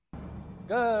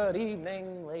Good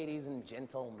evening, ladies and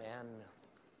gentlemen.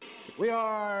 We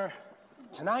are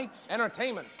tonight's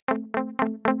entertainment.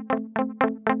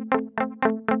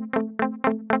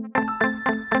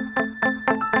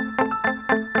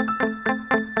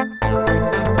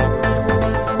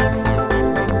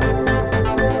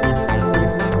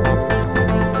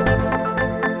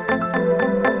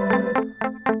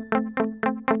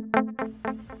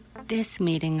 This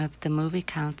meeting of the Movie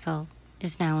Council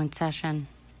is now in session.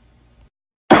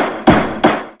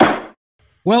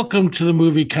 Welcome to the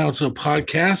Movie Council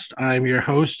podcast. I'm your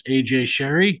host, AJ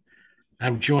Sherry.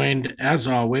 I'm joined, as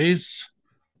always,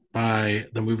 by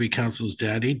the Movie Council's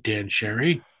daddy, Dan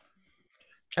Sherry.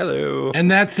 Hello.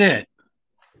 And that's it.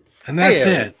 All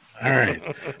right.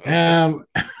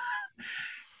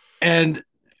 And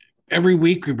every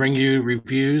week we bring you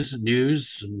reviews,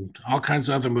 news, and all kinds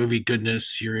of other movie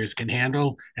goodness yours can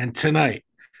handle. And tonight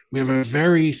we have a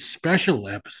very special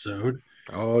episode.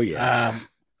 Oh, yes.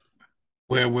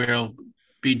 Where we'll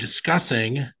be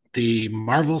discussing the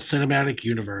Marvel Cinematic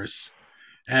Universe.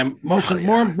 And more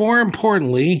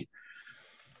importantly,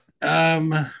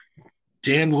 Dan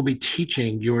will be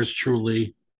teaching yours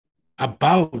truly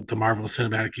about the Marvel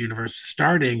Cinematic Universe,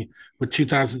 starting with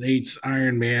 2008's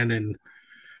Iron Man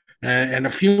and a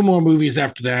few more movies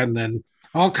after that, and then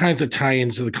all kinds of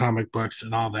tie-ins to the comic books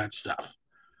and all that stuff.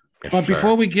 Yes, but sir.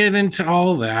 Before we get into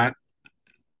all that,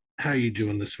 how are you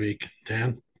doing this week,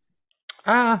 Dan?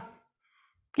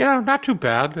 Not too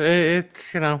bad.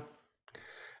 It's,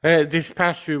 these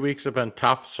past few weeks have been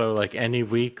tough. So, like, any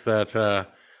week that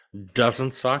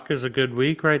doesn't suck is a good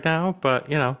week right now. But,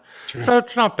 Sure. So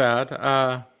it's not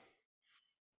bad.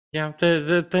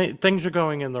 Things are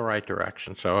going in the right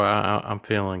direction. So I'm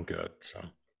feeling good. So,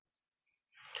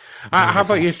 how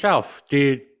about yourself?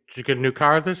 Did you get a new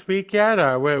car this week yet?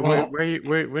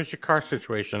 Where's your car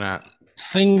situation at?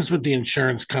 Things with the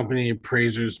insurance company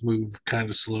appraisers move kind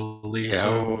of slowly. Yeah,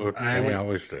 so they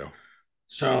always do.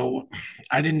 So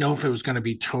I didn't know if it was going to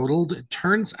be totaled. It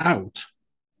turns out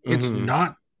it's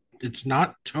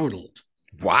not totaled.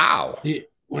 Wow.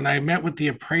 When I met with the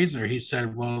appraiser, he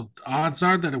said, well, odds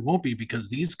are that it won't be because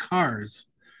these cars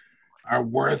are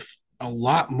worth a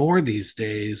lot more these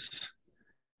days.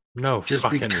 No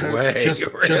fucking way. Just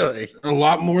a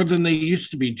lot more than they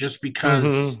used to be, just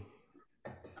because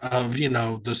of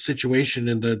the situation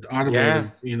in the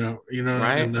automotive,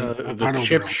 right, in the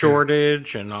chip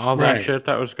shortage and all that shit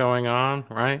that was going on,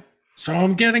 right? So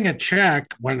I'm getting a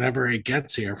check whenever it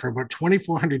gets here for about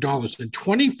 $2,400, and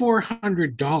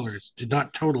 $2,400 did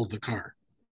not total the car.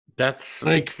 That's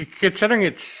like, considering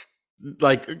it's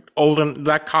like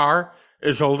that car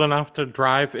is old enough to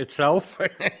drive itself.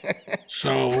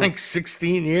 So it's like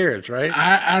 16 years, right?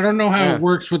 I don't know how it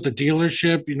works with the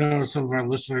dealership. Some of our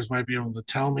listeners might be able to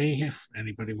tell me if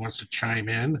anybody wants to chime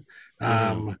in.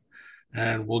 And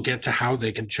we'll get to how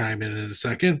they can chime in a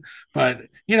second. But,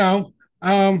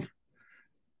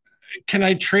 can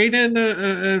I trade in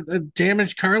a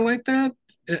damaged car like that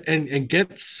and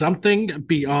get something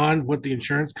beyond what the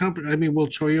insurance company? I mean, will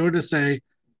Toyota say,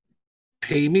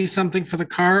 pay me something for the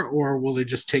car, or will they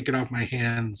just take it off my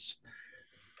hands?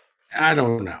 I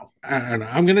don't know.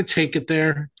 I'm going to take it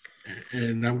there,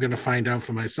 and I'm going to find out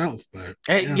for myself. But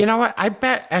hey, you know what? I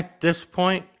bet at this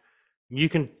point you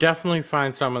can definitely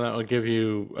find someone that will give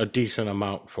you a decent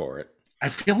amount for it. I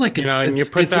feel like and you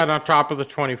put that on top of the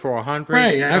 2,400.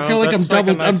 Right. I feel like I'm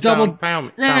double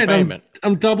payment.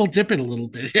 I'm double dipping a little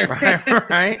bit here.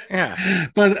 Right. Yeah.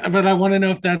 But I want to know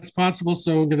if that's possible.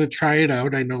 So I'm going to try it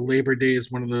out. I know Labor Day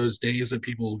is one of those days that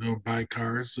people go buy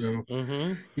cars. So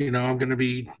I'm going to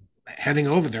be heading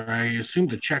over there. I assume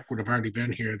the check would have already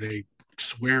been here. They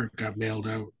swear it got mailed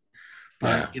out.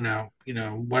 But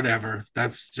whatever.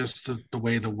 That's just the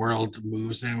way the world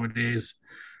moves nowadays.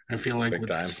 I feel like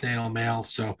with snail mail.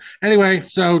 So anyway,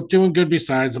 doing good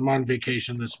besides. I'm on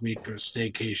vacation this week, or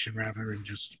staycation rather, and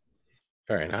just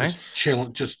very nice.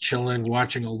 Just chilling,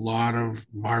 watching a lot of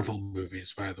Marvel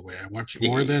movies, by the way. I watched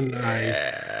more than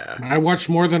I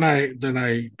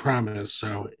promised.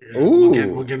 So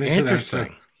we'll get into that. So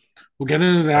we'll get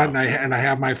into that, and I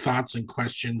have my thoughts and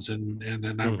questions, and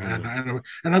I'm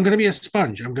going to be a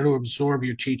sponge. I'm going to absorb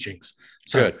your teachings.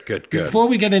 So good. Before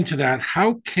we get into that,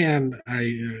 how can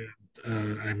I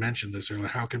mentioned this earlier?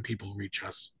 How can people reach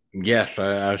us? Yes,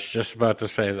 I was just about to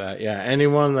say that. Yeah,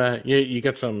 anyone that you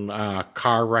get some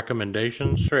car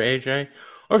recommendations for AJ,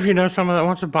 or if you know someone that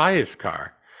wants to buy his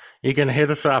car, you can hit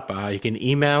us up. You can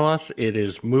email us. It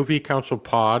is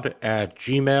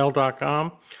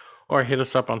moviecouncilpod@gmail.com. Or hit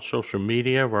us up on social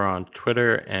media. We're on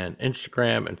Twitter and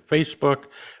Instagram and Facebook.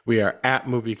 We are at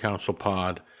Movie Council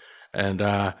Pod. And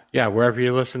yeah, wherever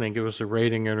you're listening, give us a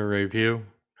rating and a review.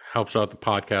 Helps out the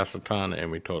podcast a ton,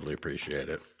 and we totally appreciate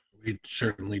it. We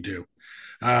certainly do.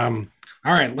 All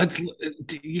right,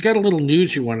 you got a little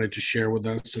news you wanted to share with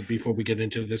us before we get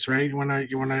into this, right? You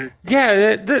wanna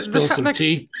spill some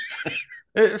tea?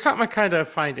 It's something I kind of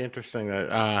find interesting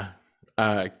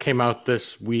that came out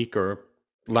this week or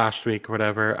last week, or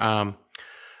whatever.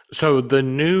 So the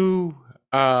new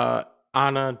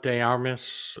Ana de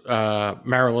Armas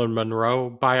Marilyn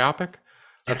Monroe biopic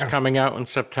that's coming out in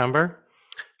September.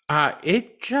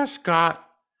 It just got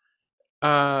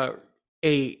an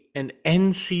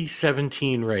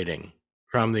NC-17 rating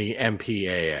from the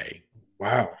MPAA.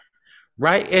 Wow.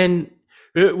 Right, and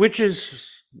which is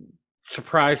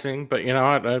surprising, but you know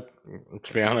what?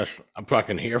 To be honest, I'm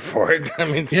fucking here for it. I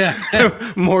mean,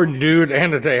 more nude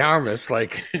Ana de Armas,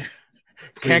 like,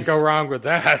 can't go wrong with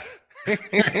that. You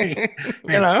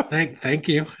know? Thank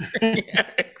you. Yeah,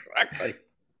 exactly.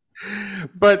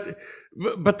 But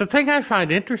the thing I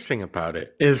find interesting about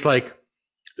it is, like,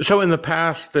 so in the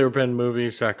past there have been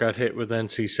movies that got hit with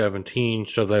NC-17,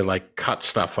 so they like cut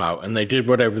stuff out and they did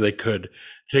whatever they could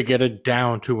to get it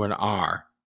down to an R.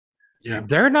 Yeah,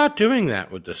 they're not doing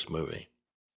that with this movie.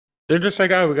 They're just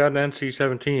like, oh, we got an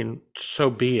NC-17, so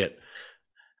be it.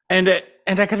 And I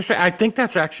gotta say, I think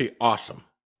that's actually awesome.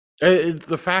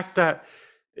 The fact that,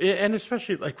 and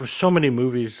especially like with so many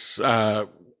movies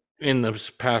in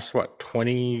the past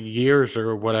 20 years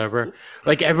or whatever,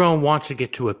 like everyone wants to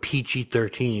get to a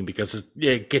PG-13 because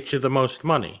it gets you the most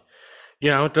money. You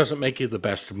know, it doesn't make you the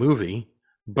best movie,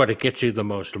 but it gets you the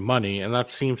most money, and that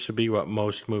seems to be what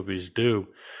most movies do.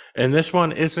 And this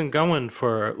one isn't going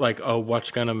for like, oh,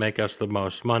 what's going to make us the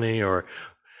most money, or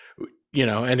you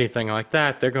know, anything like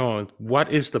that. They're going,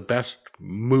 what is the best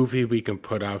movie we can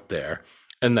put out there?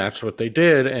 And that's what they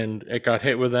did, and it got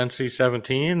hit with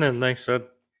NC-17, and they said,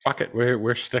 fuck it,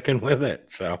 we're sticking with it.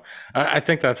 So I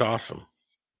think that's awesome.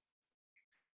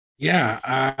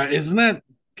 Yeah, isn't that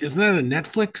a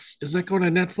Netflix? Is that going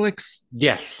to Netflix?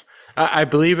 Yes, I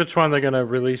believe it's one they're going to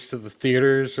release to the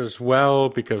theaters as well,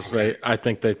 because I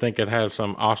think they think it has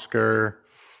some Oscar,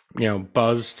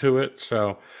 buzz to it.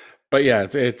 So, but yeah,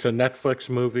 it's a Netflix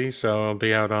movie, so it'll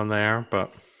be out on there.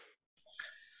 But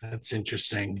that's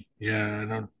interesting.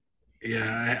 Yeah,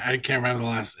 I can't remember the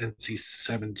last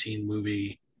NC-17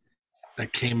 movie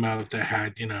that came out that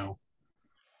had,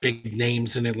 big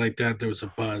names in it like that. There was a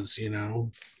buzz,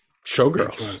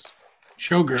 Showgirls.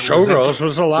 Showgirls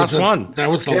was the last one. That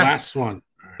was the last one.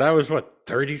 That was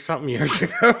 30-something years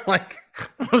ago. Like,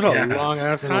 it was a long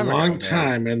ass time. A long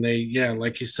time, and they,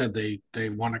 like you said, they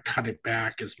want to cut it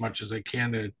back as much as they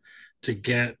can to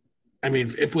get. I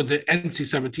mean, if with the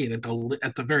NC-17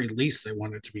 at the very least they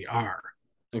want it to be R.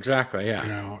 Exactly.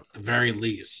 Yeah. At the very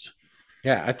least.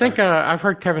 Yeah, I think I've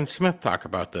heard Kevin Smith talk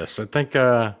about this. I think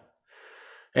I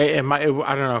don't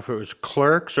know if it was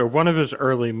Clerks or one of his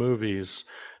early movies.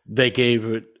 They gave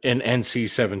it an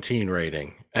NC-17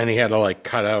 rating, and he had to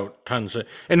cut out tons of,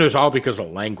 and it was all because of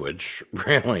language,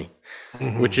 really,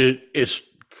 which is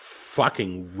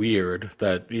fucking weird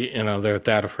that they're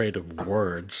that afraid of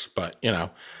words, but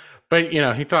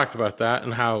he talked about that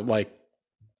and how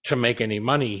to make any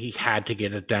money he had to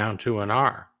get it down to an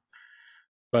R.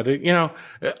 But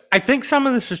I think some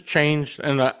of this has changed,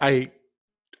 and I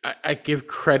give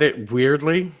credit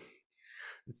weirdly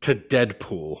to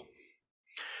Deadpool.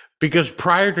 Because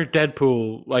prior to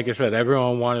Deadpool, like I said,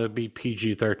 everyone wanted to be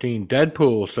PG-13.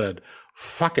 Deadpool said,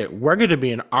 fuck it, we're going to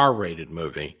be an R-rated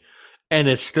movie. And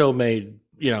it still made,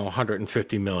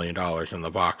 $150 million in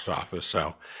the box office.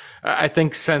 So I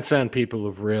think since then people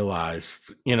have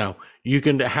realized, you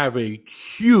can have a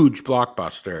huge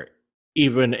blockbuster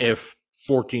even if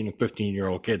 14 and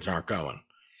 15-year-old kids aren't going.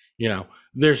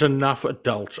 There's enough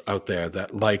adults out there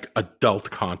that like adult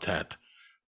content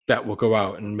that will go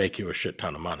out and make you a shit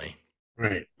ton of money.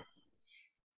 Right.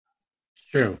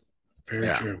 True.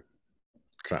 Very true.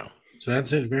 So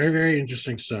that's it. Very, very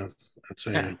interesting stuff. I'd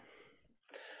say. Yeah.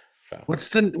 So. What's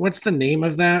the name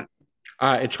of that?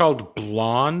 It's called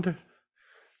Blonde.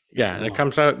 Yeah, and it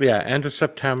comes out end of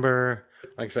September.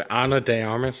 Like I said, Ana de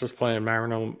Armas is playing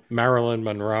Marilyn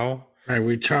Monroe. Right,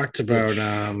 we talked about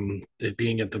it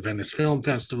being at the Venice Film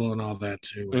Festival and all that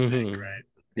too. I think, right?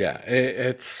 Yeah,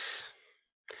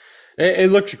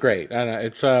 it looks great.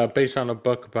 It's based on a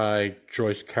book by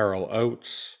Joyce Carol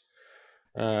Oates.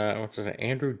 What's his name?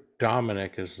 Andrew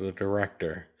Dominic is the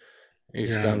director.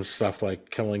 He's done stuff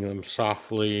like Killing Them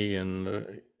Softly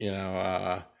and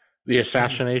The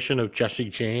Assassination of Jesse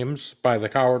James by the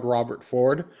coward Robert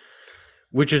Ford,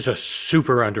 which is a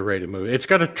super underrated movie. It's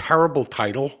got a terrible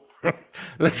title.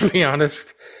 Let's be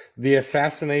honest. The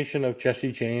Assassination of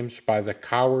Jesse James by the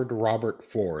Coward Robert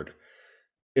Ford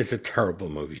is a terrible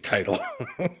movie title.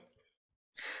 It's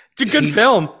a good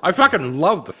film. I fucking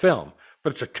love the film,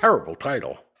 but it's a terrible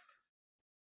title.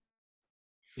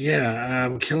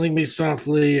 Yeah, Killing Me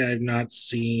Softly, I've not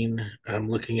seen. I'm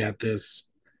looking at this.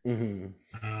 Mm-hmm.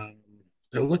 Um,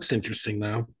 it looks interesting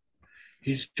though.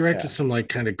 He's directed Yeah. some like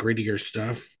kind of grittier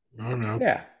stuff. I don't know.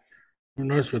 Yeah. Who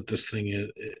knows what this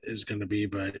thing is going to be,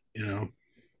 but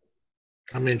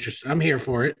I'm interested. I'm here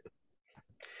for it.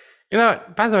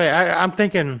 By the way, I'm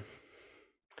thinking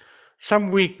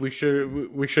some week we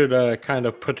should kind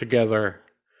of put together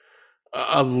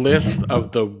a list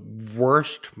of the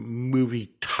worst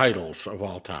movie titles of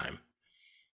all time.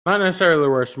 Not necessarily the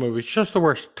worst movies, just the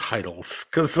worst titles.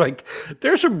 Because like,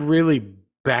 there's some really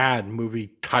bad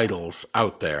movie titles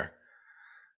out there.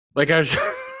 Like I was,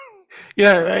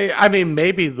 I mean,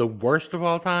 maybe the worst of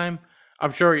all time.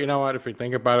 I'm sure you know what. If we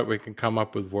think about it, we can come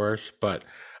up with worse. But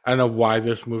I don't know why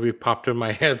this movie popped in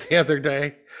my head the other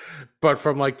day. But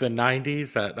from like the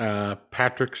 '90s, that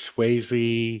Patrick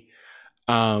Swayze,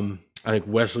 I think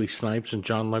Wesley Snipes and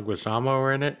John Leguizamo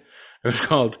were in it. It was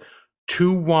called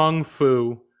To Wong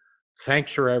Fu.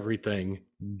 Thanks for everything,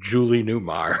 Julie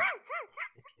Newmar.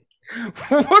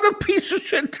 What a piece of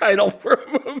shit title for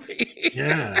a movie.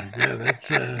 Yeah,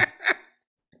 that's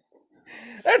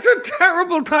That's a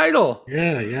terrible title.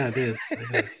 yeah, it is.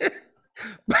 It is.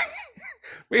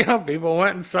 People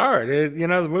went and saw it.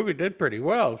 The movie did pretty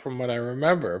well from what I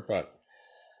remember, but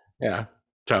yeah.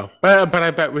 So, but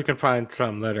I bet we can find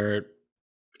some that are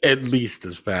at least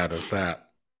as bad as that.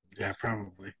 Yeah,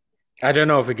 probably. I don't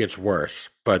know if it gets worse,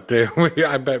 but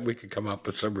I bet we could come up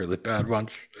with some really bad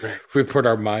ones if we put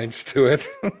our minds to it.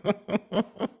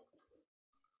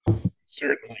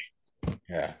 Certainly.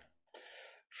 Yeah.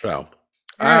 So,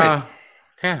 right.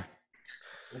 Yeah.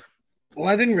 Well,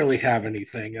 I didn't really have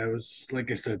anything. I was, like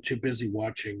I said, too busy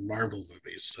watching Marvel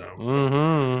movies.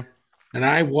 So, and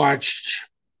I watched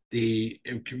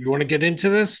If you want to get into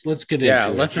this, let's get into it. Yeah,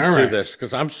 let's just do this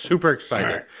because I'm super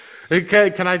excited.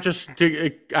 Okay, can I just?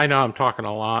 I know I'm talking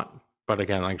a lot, but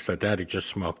again, like I said, Daddy just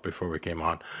smoked before we came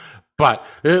on. But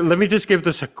let me just give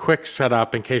this a quick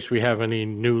setup in case we have any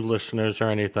new listeners or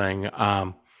anything.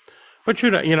 But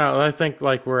I think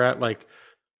like we're at like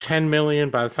 10 million.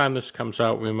 By the time this comes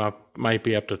out, we might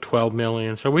be up to 12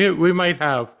 million. So we might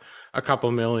have a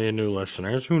couple million new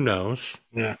listeners. Who knows?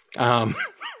 Yeah.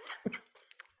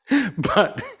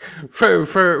 But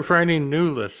for any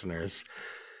new listeners,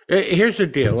 here's the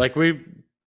deal. Like, we've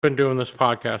been doing this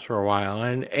podcast for a while,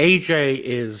 and AJ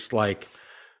is like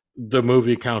the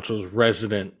movie council's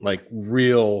resident, like,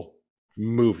 real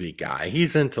movie guy.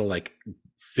 He's into like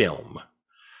film,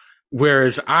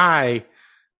 whereas I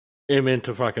am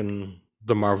into fucking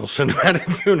the Marvel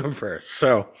Cinematic Universe.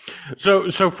 So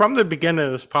from the beginning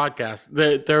of this podcast,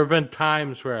 there have been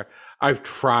times where I've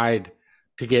tried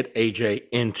to get AJ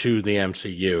into the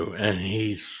MCU, and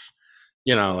he's,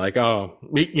 like,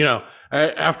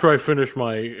 after I finish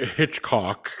my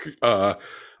Hitchcock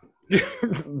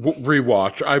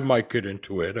rewatch, I might get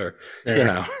into it, or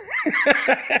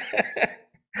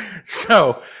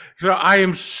So I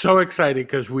am so excited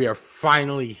because we are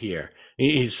finally here.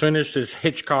 He's finished his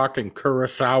Hitchcock and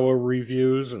Kurosawa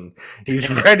reviews, and he's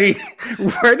ready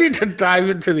to dive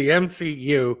into the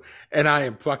MCU, and I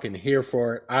am fucking here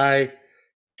for it. I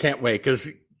can't wait because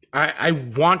I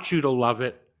want you to love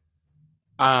it.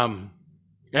 I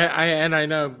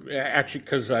know, actually,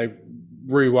 because I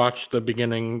rewatched the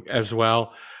beginning as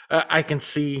well. I can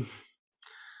see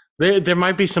there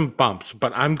might be some bumps,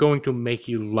 but I'm going to make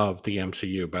you love the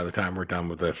MCU by the time we're done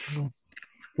with this.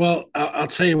 Well, I'll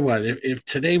tell you what. If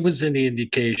today was any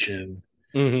indication,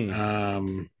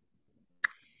 it's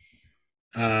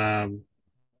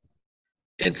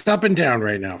up and down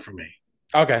right now for me.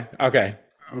 Okay.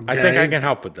 I think I can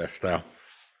help with this, though.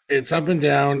 It's up and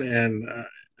down, and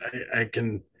I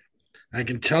can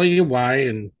tell you why,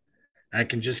 and I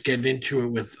can just get into it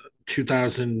with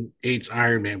 2008's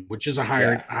Iron Man, which is a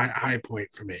high point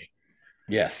for me.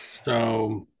 Yes.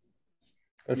 So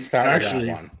let's start with that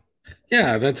one.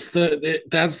 Yeah, that's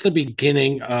the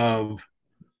beginning of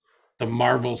the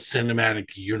Marvel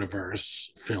Cinematic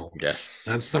Universe films. Yes.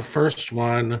 That's the first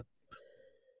one.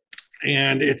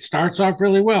 And it starts off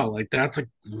really well. Like, that's a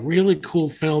really cool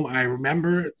film. I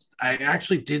remember I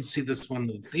actually did see this one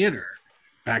in the theater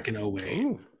back in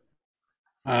 2008.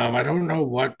 I don't know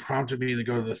what prompted me to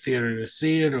go to the theater to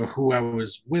see it, or who I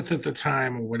was with at the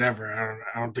time, or whatever.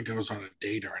 I don't think I was on a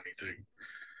date or anything.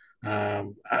 I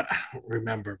don't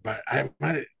remember, but I don't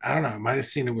know. I might have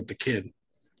seen it with the kid.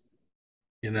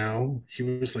 He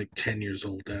was like 10 years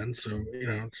old then, so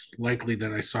it's likely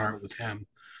that I saw it with him.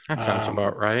 That sounds Um,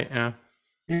 about right. Yeah.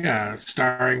 yeah,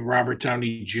 starring Robert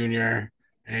Downey Jr.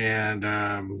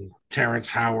 and Terrence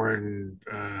Howard and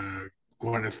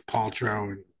Gwyneth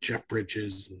Paltrow and Jeff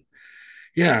Bridges. And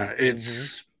yeah, Hmm.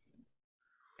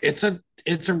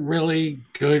 it's a really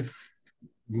good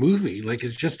movie. Like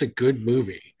it's just a good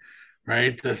movie,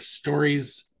 right? The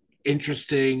story's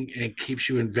interesting and keeps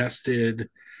you invested,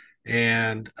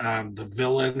 and the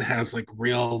villain has like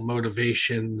real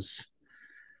motivations,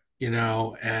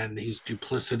 and he's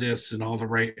duplicitous in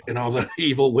all the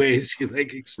evil ways you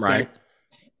like Right. expect,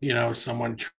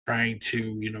 someone trying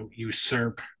to,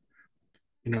 usurp,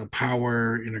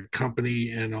 power in a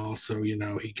company, and also,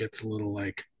 he gets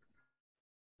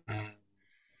uh,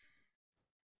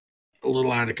 a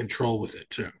little out of control with it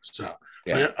too. So,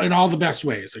 Yeah. but in all the best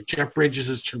ways, like Jeff Bridges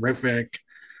is terrific.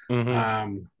 Hmm.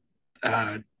 Um,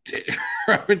 uh,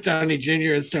 Robert Downey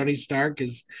Jr. as Tony Stark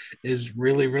is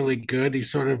really really good. He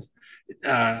sort of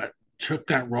uh, took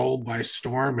that role by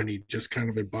storm, and he just kind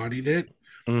of embodied it.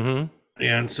 Hmm.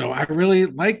 And so I really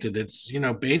liked it. It's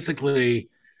basically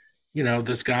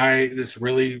this guy, this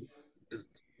really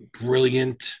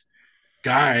brilliant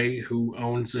guy who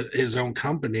owns his own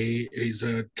company. He's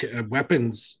a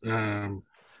weapons um,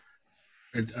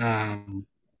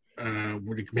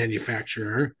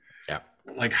 manufacturer, Yeah.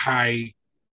 like high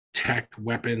tech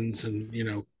weapons, and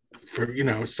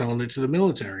for selling it to the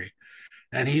military.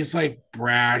 And he's like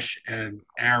brash and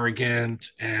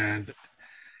arrogant, and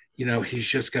he's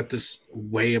just got this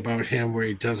way about him where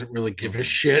he doesn't really give a Hmm.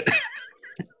 shit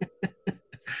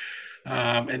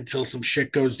until some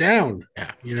shit goes down,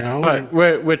 Yeah. and But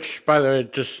which, by the way,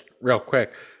 just real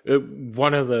quick,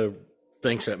 one of the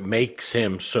things that makes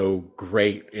him so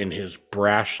great in his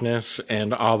brashness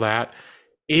and all that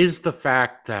is the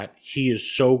fact that he is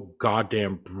so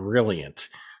goddamn brilliant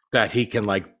that he can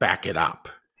like back it up,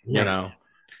 you right. know?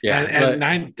 And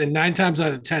Yeah. and nine times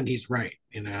out of 10, he's right,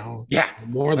 Yeah.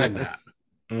 more than that.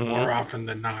 Hmm. More often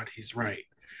than not, he's right.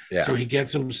 Yeah. So he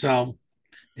gets himself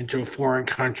into a foreign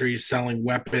country selling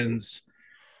weapons,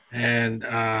 and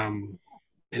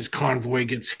his convoy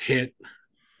gets hit,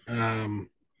 um,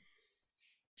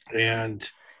 and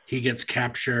he gets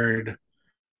captured,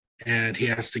 and he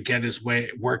has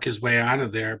to work his way out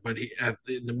of there. But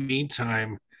in the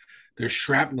meantime, there's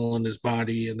shrapnel in his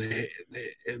body, and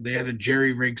they had to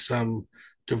jerry rig some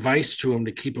device to him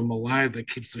to keep him alive that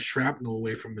keeps the shrapnel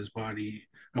away from his body,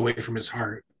 away from his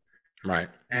heart. Right.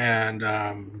 And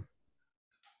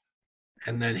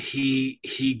then he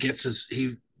gets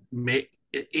he make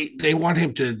they want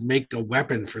him to make a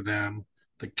weapon for them,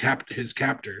 his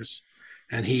captors,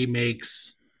 and he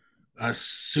makes a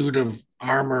suit of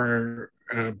armor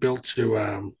built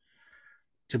to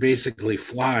basically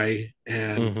fly,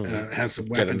 and Hmm. has some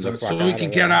Get him weapons the on it fuck so he out can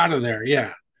of get there. out of there.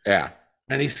 Yeah. Yeah.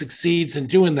 And he succeeds in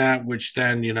doing that, which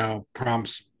then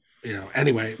prompts,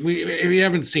 anyway, if you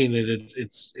haven't seen it,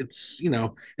 it's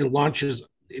it launches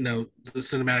the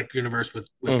cinematic universe with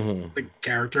Hmm. the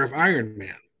character of Iron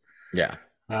Man, Yeah.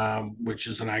 which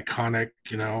is an iconic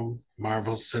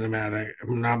Marvel cinematic,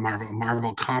 not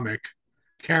Marvel comic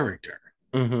character,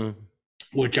 Hmm.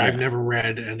 which I've Yeah. never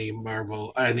read any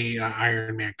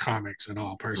Iron Man comics at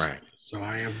all Right. personally. So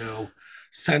I have no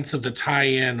sense of the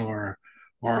tie-in or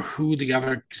who the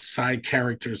other side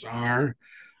characters are.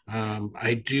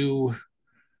 I do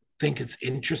think it's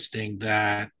interesting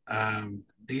that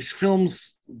these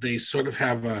films, they sort of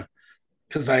have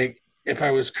because if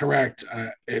I was correct,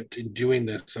 in doing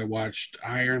this, I watched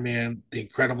Iron Man, The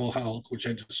Incredible Hulk, which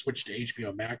I just switched to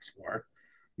HBO Max for.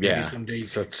 Maybe Yeah. someday you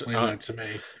So can it's explain that to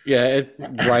me. yeah, it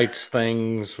writes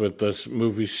things with the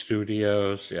movie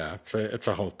studios. Yeah, it's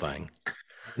a whole thing.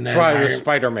 And That's then why the Iron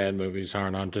Spider-Man movies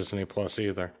aren't on Disney Plus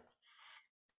either.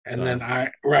 And then So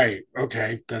right,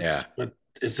 okay, yeah, but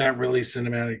is that really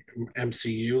cinematic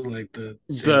MCU, like the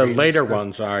Sam the Raimi later stuff?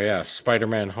 ones are, yeah,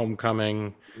 Spider-Man: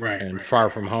 Homecoming Right, and right, Far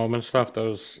right. From Home and stuff.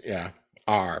 Those, yeah,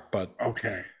 are, but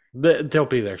Okay, they'll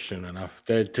be there soon enough.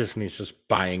 Disney's just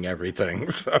buying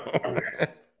everything. So okay.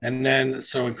 And then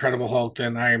so Incredible Hulk,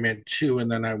 then Iron Man 2,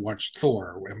 and then I watched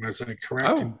Thor. Was I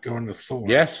correct oh in going to Thor?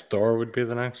 yes, Thor would be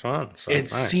the next one. So nice.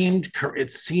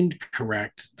 It seemed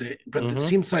correct, but it Mm-hmm.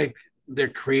 seems like they're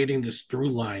creating this through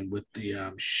line with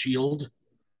the Shield,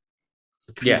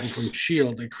 the people from Yes.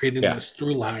 Shield. They're creating Yeah. this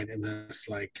through line and this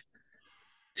like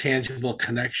tangible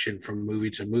connection from movie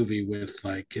to movie with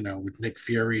with Nick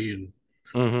Fury and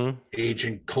Mm-hmm.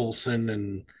 Agent Coulson,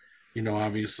 and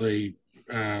obviously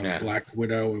Yeah. Black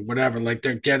Widow or whatever. Like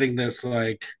they're getting this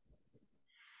like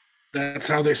that's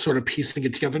how they're sort of piecing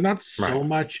it together. Not Right. so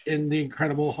much in the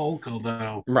Incredible Hulk,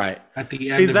 although Right. at the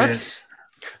See, end of it, that's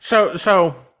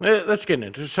let's get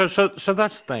into so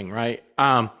that's the thing, right?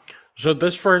 So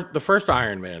the first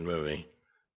Iron Man movie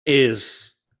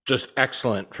is just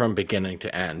excellent from beginning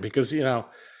to end because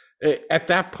at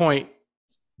that point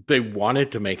they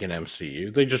wanted to make an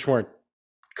MCU. They just weren't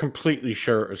completely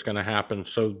sure it was going to happen,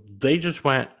 so they just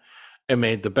went and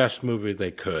made the best movie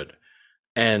they could,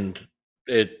 and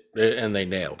and they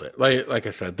nailed it. Like I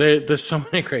said, there's so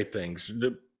many great things.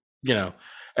 You know,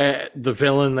 the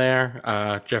villain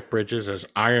there, Jeff Bridges as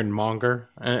Ironmonger,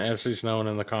 as he's known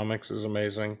in the comics, is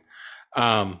amazing.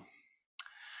 Um,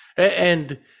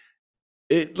 and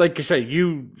it, like you say,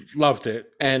 you loved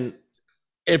it,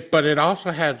 but it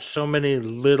also had so many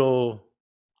little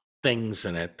things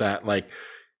in it that, like,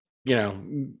 you know,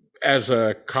 as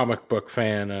a comic book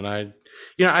fan, and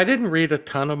I didn't read a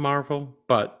ton of Marvel,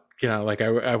 but like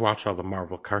I watched all the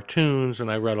Marvel cartoons and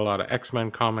I read a lot of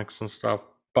X-Men comics and stuff.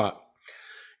 But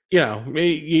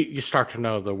you start to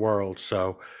know the world,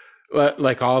 so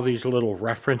like all these little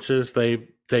references they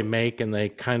make and they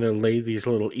kind of lay these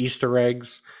little Easter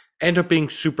eggs end up being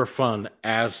super fun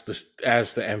as the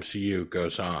MCU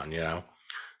goes on.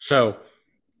 So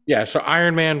yeah, so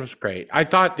Iron Man was great. I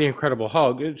thought the Incredible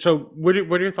Hulk. So what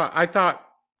are your thoughts? I thought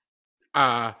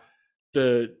uh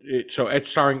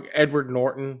it's starring Edward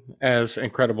Norton as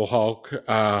Incredible Hulk.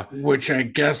 which I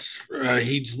guess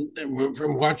he's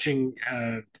from watching.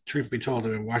 Truth be told,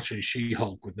 I've been watching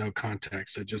She-Hulk with no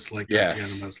context. I just like Tatiana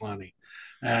Yes. Maslany,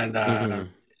 and Hmm.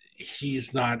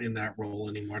 he's not in that role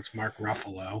anymore. It's Mark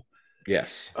Ruffalo.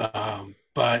 Yes.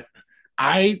 But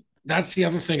I that's the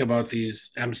other thing about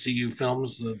these MCU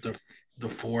films, the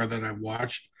four that I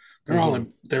watched, Hmm.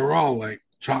 they're all like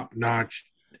top notch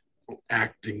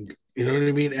acting. You know what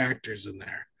I mean? Actors in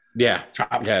there, Yeah.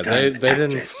 Top Yeah. They Gun they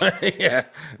didn't. actors. Yeah.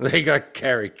 They got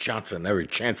Carrie Johnson every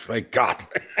chance they got.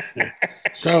 Yeah.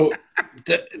 So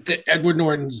the Edward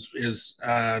Norton's is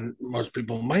most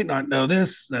people might not know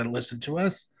this that listen to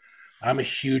us. I'm a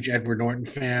huge Edward Norton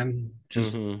fan.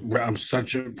 Just Hmm. I'm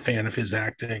such a fan of his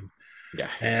acting. Yeah.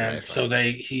 He's And amazing. so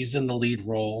he's in the lead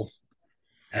role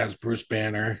as Bruce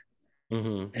Banner,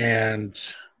 Hmm. and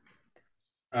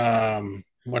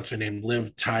what's her name,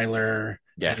 Liv Tyler,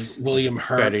 and Yes. William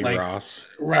Hurt, Betty like, Ross.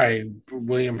 right,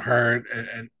 William Hurt,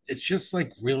 and it's just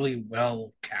like really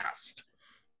well cast.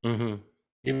 Hmm.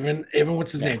 Even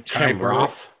what's his Yeah. name, Ty Tim Burrell.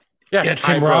 Roth. Yeah. Yeah,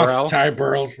 Ty Tim Roth, Burrell. Ty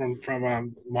Burrell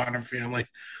from Modern Family.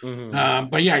 Hmm.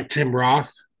 But yeah, Tim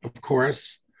Roth, of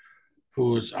course,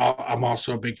 I'm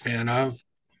also a big fan of.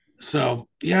 So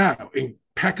yeah,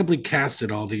 impeccably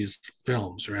casted all these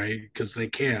films, right? Because they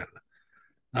can.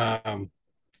 Um,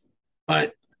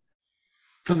 but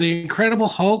for the Incredible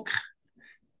Hulk,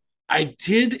 I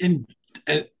did in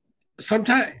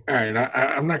sometime. All right,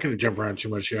 I'm not going to jump around too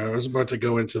much here. I was about to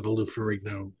go into the Lou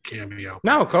Ferrigno cameo, but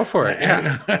No, go for it.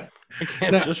 Yeah. and I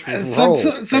can't no, just roll,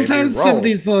 baby, sometimes some of roll.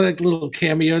 these like little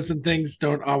cameos and things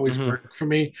don't always Hmm. work for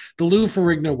me. The Lou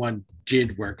Ferrigno one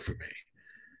did work for me.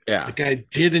 Yeah. Like I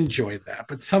did enjoy that,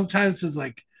 but sometimes it's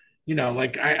like,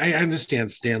 like I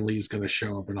understand Stan Lee's going to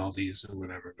show up in all these and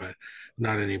whatever, but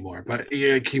not anymore. But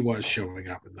yeah, like he was showing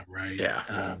up in them, right?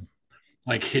 Yeah.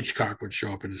 Like Hitchcock would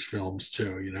show up in his films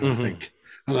too, Hmm. like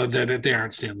although they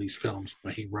aren't Stan Lee's films,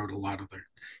 but he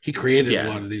created a Yeah.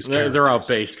 lot of these They're all characters.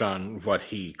 based on what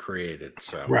he created.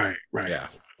 So, Right, right, yeah.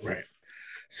 right.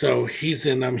 So he's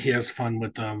in them. He has fun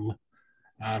with them.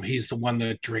 He's the one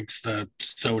that drinks the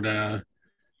soda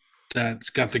that's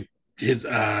got his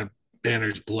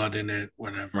Banner's blood in it,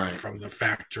 whatever, Right. from the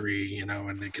factory,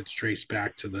 and it gets traced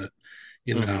back to the,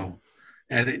 you Hmm. know,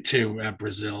 and it to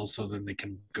Brazil, so then they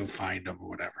can go find him or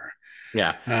whatever.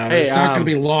 Yeah. Hey, It's not going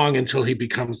to be long until he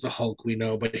becomes the Hulk we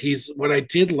know, but he's what I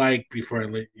did like before I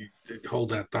let you hold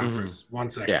that thought for hmm 1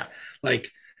 second. yeah. Like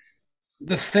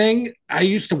the thing, I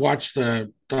used to watch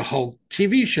the Hulk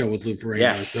TV show with Lou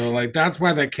Ferrigno, so Yes. like that's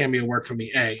why that cameo worked for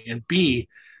me. A and B,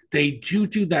 they do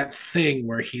that thing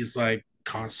where he's like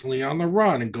constantly on the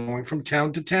run and going from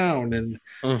town to town and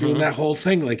doing Hmm. that whole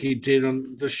thing like he did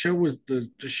on the show. Was the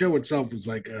show itself was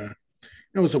like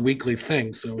it was a weekly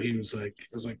thing, so he was like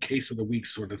it was like case of the week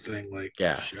sort of thing, like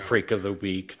Yeah. show. Freak of the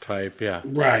week type. Yeah.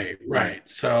 Right, Right. right.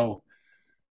 So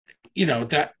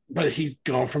that, but he's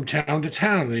going from town to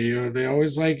town. They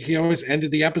always like he always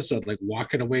ended the episode like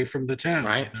walking away from the town.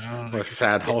 Right. With Like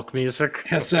sad Hulk music.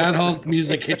 has sad Hulk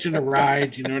music, hitching a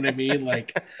ride. You know what I mean?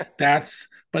 Like that's.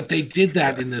 But they did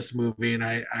that in Yes. this movie, and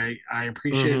I Hmm.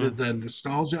 appreciated the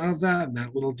nostalgia of that and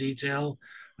that little detail.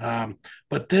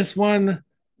 But this one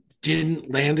didn't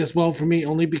land as well for me,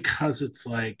 only because it's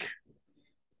like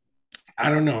I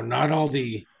don't know, not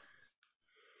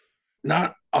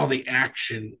all the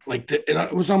action. Like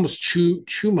it was almost too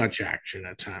much action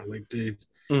at times. Like they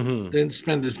Hmm. didn't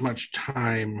spend as much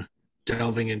time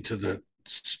delving into the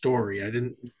story. I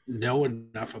didn't know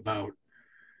enough about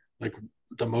like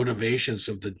the motivations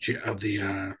of the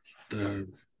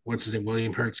what's his name,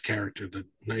 William Hurt's character.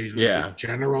 Was he a Yeah.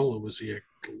 general or was he a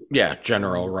Yeah,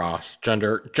 General colonel? Ross,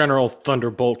 General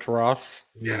Thunderbolt Ross.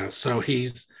 Yeah, so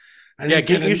I Yeah, didn't get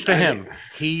get in. used to him.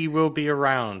 He will be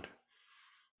around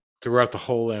throughout the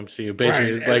whole MCU.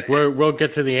 Right, Basically, like we'll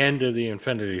get to the end of the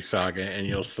Infinity Saga, and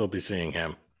you'll still be seeing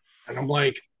him. and I'm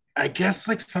like, I guess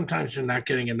like sometimes you're not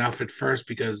getting enough at first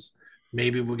because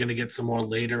maybe we're gonna get some more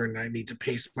later, and I need to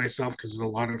pace myself because there's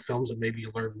a lot of films, and maybe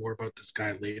you learn more about this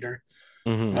guy later.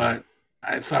 Hmm. But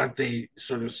I thought they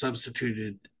sort of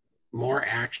substituted more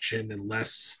action and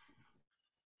less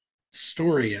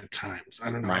story at times.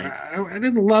 I don't know. Right. I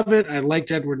didn't love it. I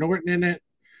liked Edward Norton in it.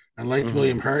 I liked Hmm.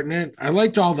 William Hurt in it. I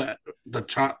liked all the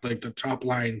top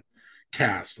line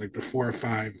cast, like the 4 or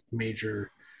 5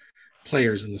 major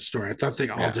players in the story. I thought they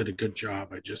all Yeah. did a good job.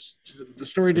 The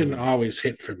story didn't Hmm. always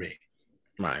hit for me.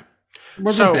 Right. It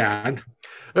wasn't So, bad.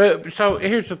 so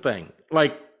here's the thing.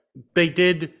 Like they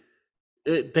did,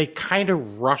 they kind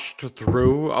of rushed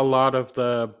through a lot of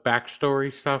the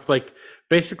backstory stuff. Like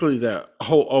basically, the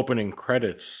whole opening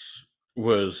credits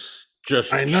was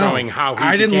I just showing know. how he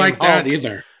I didn't became like that Hulk,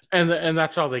 either. and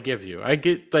that's all they give you. I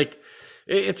get like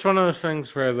it's one of those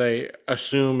things where they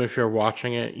assume if you're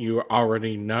watching it, you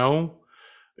already know,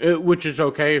 which is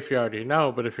okay if you already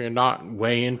know, but if you're not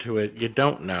way into it, you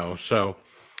don't know. So,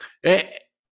 eh,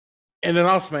 and it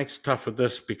also makes it tough with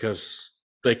this because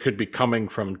they could be coming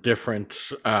from different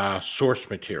source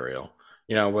material.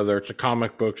 You know, whether it's a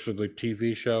comic books or the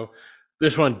TV show.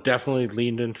 This one definitely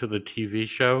leaned into the TV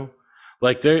show.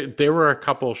 Like there were a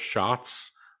couple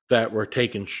shots that were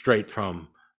taken straight from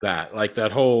that. Like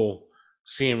that whole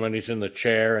scene when he's in the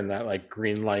chair and that like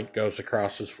green light goes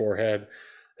across his forehead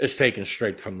is taken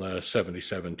straight from the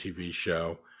 77 TV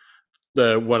show.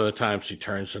 The one of the times he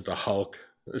turns into Hulk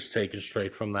is taken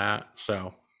straight from that.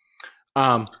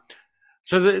 Um,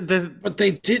 so the But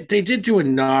they did do a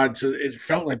nod to it.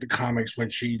 Felt like the comics when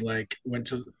she like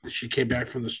she came back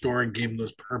from the store and gave him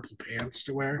those purple pants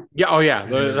to wear. yeah, oh yeah,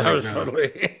 And he was that like, was no.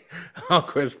 totally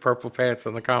Hulk wears purple pants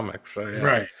in the comics. So yeah,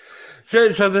 Right.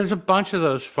 so there's a bunch of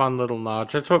those fun little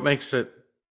nods. That's what makes it.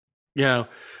 You know,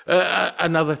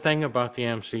 another thing about the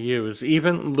MCU is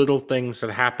even little things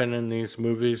that happen in these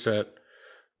movies that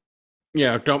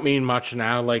don't mean much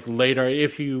now. Like later,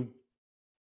 if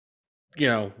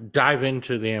dive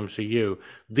into the MCU,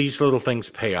 these little things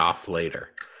pay off later.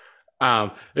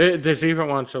 There's even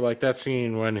one, so like that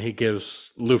scene when he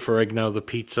gives Lou Ferrigno the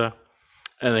pizza,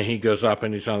 and then he goes up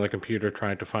and he's on the computer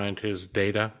trying to find his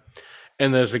data.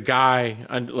 And there's a guy,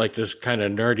 like this kind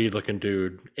of nerdy looking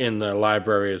dude, in the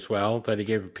library as well that he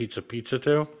gave a pizza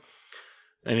to,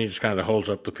 and he just kind of holds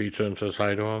up the pizza and says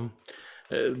hi to him.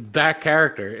 That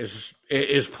character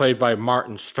is played by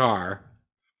Martin Starr,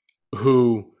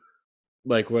 who,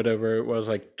 like whatever it was,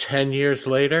 like 10 years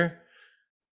later,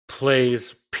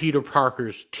 plays Peter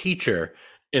Parker's teacher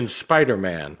in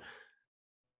Spider-Man.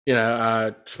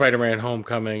 Spider-Man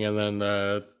Homecoming, and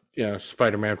then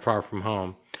Spider-Man Far From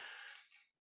Home.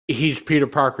 He's Peter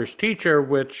Parker's teacher,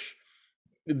 which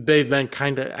they then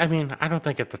kind of, I mean, I don't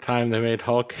think at the time they made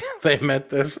Hulk they meant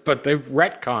this, but they've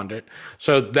retconned it.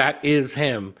 So that is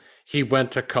him. He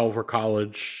went to Culver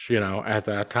College, at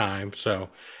that time. So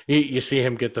you see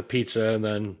him get the pizza, and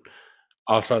then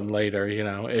all of a sudden later,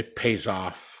 it pays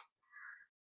off.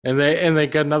 And they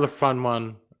get another fun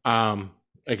one.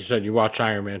 Like you said, you watch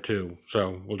Iron Man 2,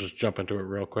 so we'll just jump into it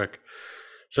real quick.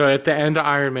 So at the end of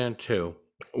Iron Man 2,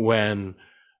 when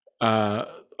uh,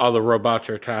 all the robots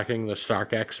are attacking the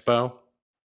Stark Expo,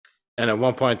 and at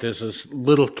one point there's this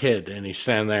little kid, and he's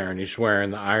standing there, and he's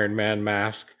wearing the Iron Man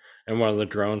mask, and one of the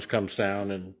drones comes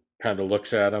down and kind of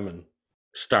looks at him, and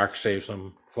Stark saves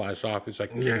him, flies off. He's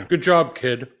like, Yeah. "Good job,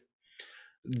 kid."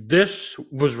 This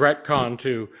was retcon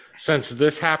too, since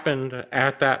this happened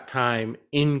at that time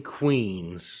in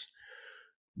Queens.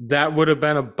 That would have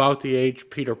been about the age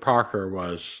Peter Parker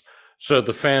was. So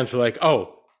the fans were like,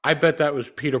 "Oh, I bet that was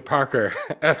Peter Parker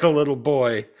as a little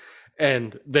boy,"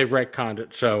 and they retconned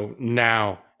it. So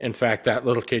now, in fact, that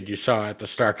little kid you saw at the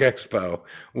Stark Expo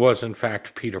was in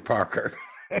fact Peter Parker.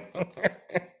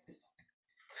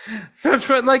 So it's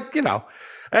like,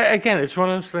 again, it's one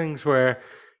of those things where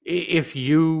if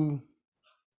you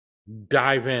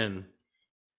dive in,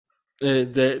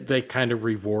 they kind of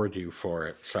reward you for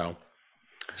it.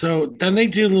 So then they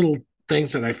do little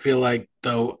things that I feel like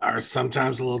though are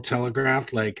sometimes a little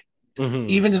telegraphed. Like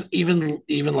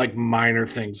even like minor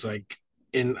things like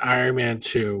in Iron Man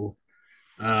 2,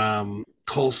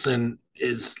 Coulson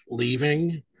is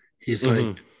leaving. He's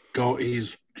like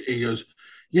he goes,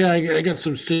 yeah, I got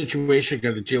some situation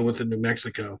got to deal with in New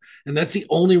Mexico. And that's the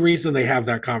only reason they have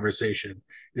that conversation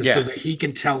is so that he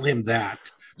can tell him that.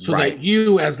 So that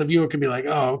you as the viewer can be like,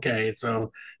 oh, okay,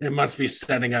 so it must be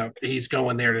setting up. He's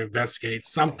going there to investigate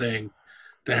something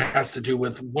that has to do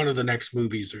with one of the next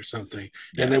movies or something.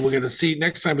 Yes. And then we're going to see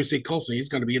next time we see Coulson, he's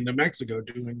going to be in New Mexico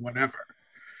doing whatever.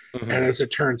 And as it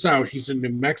turns out, he's in New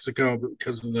Mexico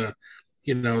because of the,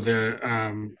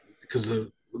 because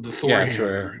of the Thor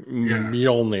hammer.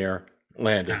 Mjolnir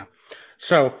landed. Yeah.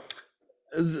 So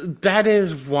that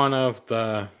is one of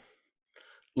the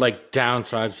like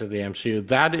downsides of the MCU.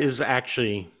 That is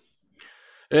actually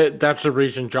that's the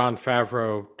reason Jon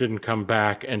Favreau didn't come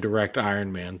back and direct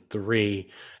Iron Man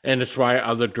 3, and it's why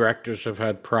other directors have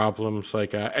had problems.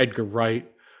 Like Edgar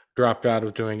Wright dropped out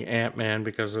of doing Ant-Man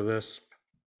because of this.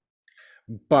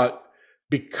 But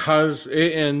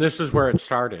and this is where it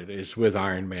started, is with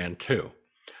Iron Man 2.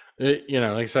 Like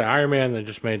I said, Iron Man, they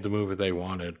just made the movie they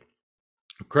wanted.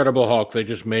 Incredible Hulk, they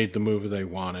just made the movie they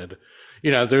wanted.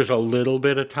 There's a little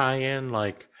bit of tie-in,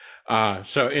 like,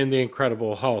 so in the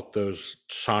Incredible Hulk, those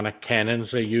sonic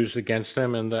cannons they used against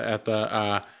him at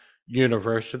the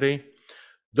university,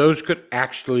 those could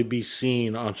actually be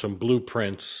seen on some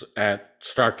blueprints at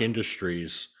Stark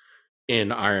Industries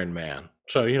in Iron Man.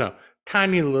 So,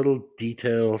 tiny little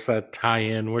details that tie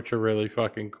in, which are really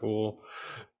fucking cool.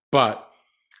 But,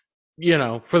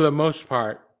 for the most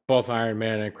part, both Iron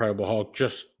Man and Incredible Hulk,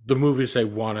 just the movies they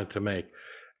wanted to make.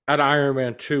 At Iron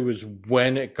Man 2 is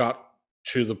when it got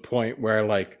to the point where,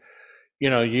 like,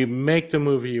 you make the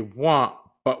movie you want,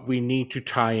 but we need to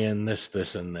tie in this,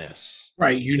 and this.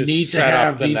 Right. You need to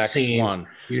have these scenes.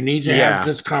 You need to have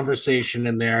this conversation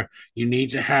in there. You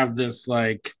need to have this,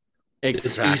 like,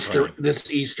 this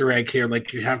Easter egg here.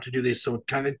 Like, you have to do this. So it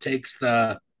kind of takes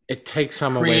some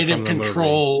creative away from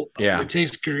control. The movie. Yeah. It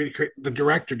takes the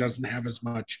director doesn't have as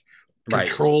much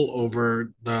control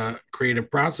over the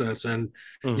creative process. And,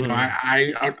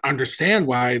 I understand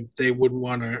why they wouldn't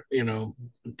want to,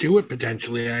 do it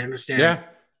potentially. I understand.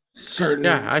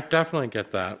 Yeah. I definitely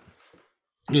get that.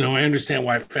 I understand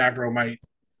why Favreau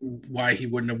why he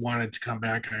wouldn't have wanted to come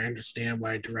back. I understand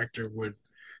why a director would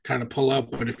kind of pull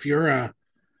up. But if you're an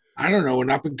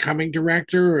up and coming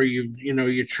director, or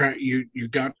you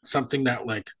got something that,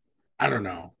 like, I don't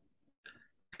know,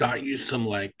 got you some,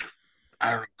 like,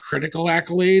 critical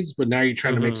accolades, but now you're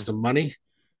trying to make some money.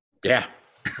 Yeah.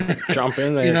 Jump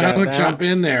in there. Jump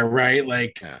in there, right?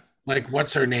 Like, like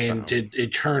what's her name? Did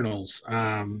Eternals.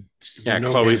 Chloe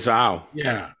Zhao.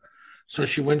 Yeah. So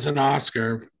she wins an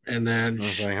Oscar, and then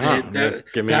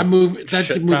that movie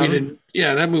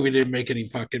didn't make any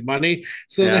fucking money.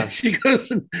 So then she goes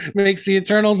and makes the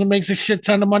Eternals and makes a shit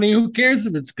ton of money. Who cares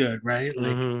if it's good, right?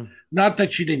 Like, not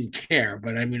that she didn't care,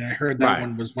 but I mean, I heard that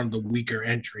one was one of the weaker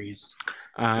entries.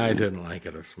 I didn't like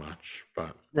it as much,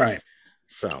 but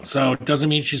So it doesn't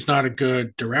mean she's not a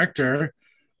good director.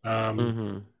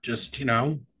 Just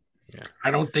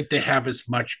I don't think they have as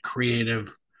much creative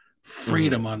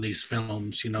freedom on these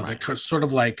films. They're sort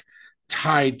of like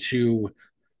tied to,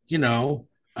 so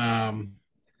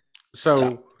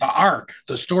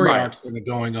the story arcs that are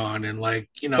going on, and, like,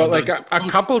 but like a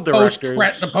couple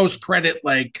directors, the post-credit,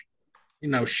 like,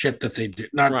 shit that they do,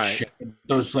 not shit,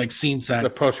 those, like, scenes that the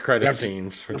post-credit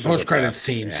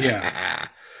scenes, yeah.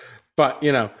 But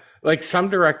like, some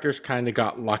directors kind of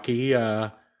got lucky,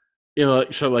 so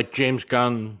like James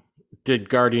Gunn did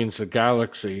Guardians of the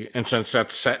Galaxy, and since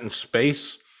that's set in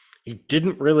space, he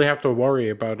didn't really have to worry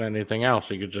about anything else.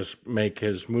 He could just make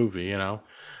his movie,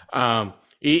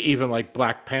 even like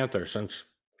Black Panther, since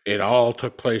it all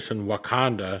took place in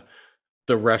Wakanda,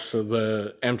 the rest of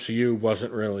the MCU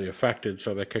wasn't really affected,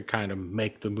 so they could kind of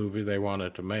make the movie they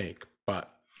wanted to make. At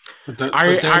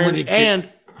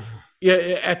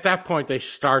that point, they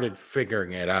started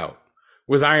figuring it out.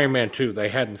 With Iron Man 2, they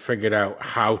hadn't figured out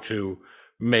how to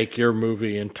make your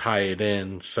movie and tie it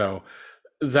in. So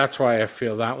that's why I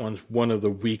feel that one's one of the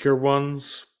weaker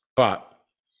ones. But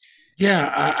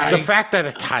the fact that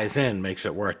it ties in makes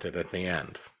it worth it at the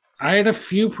end. I had a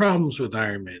few problems with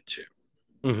Iron Man 2.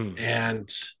 And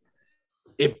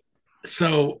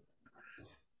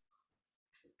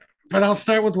but I'll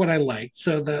start with what I liked.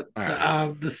 So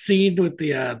the scene with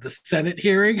the Senate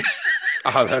hearing.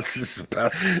 Oh, that's just the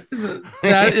best.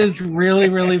 That is really,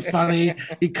 really funny.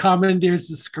 He commandeers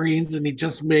the screens, and he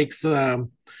just makes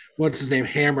what's his name,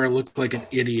 Hammer, look like an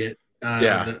idiot.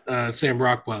 Sam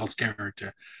Rockwell's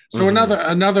character. So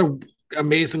another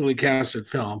amazingly casted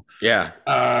film. Yeah.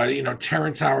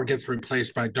 Terrence Howard gets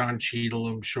replaced by Don Cheadle.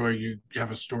 I'm sure you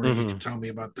have a story you can tell me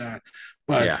about that.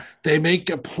 But Yeah. they make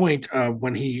a point of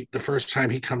when the first time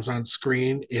he comes on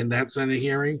screen in that Senate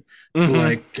hearing to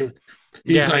like, he's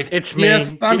Yeah, like, it's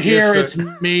yes, me. I'm Get used here. to It's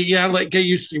it. me. Yeah, like get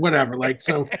used to whatever. Like,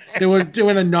 so they were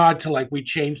doing a nod to like, we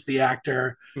changed the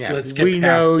actor. Yeah, Let's we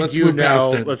know, let's you move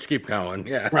past know. it. Let's keep going.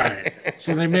 Yeah. Right.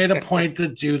 So they made a point to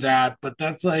do that, but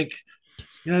that's like,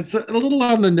 it's a little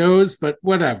on the nose, but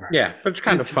whatever. Yeah, but it's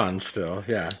kind of It's fun still.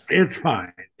 Yeah. it's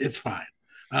fine. It's fine.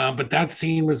 But that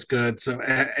scene was good. So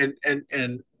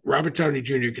and Robert Downey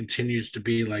Jr. continues to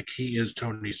be like he is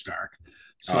Tony Stark.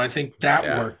 So Oh, I think that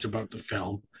yeah. worked about the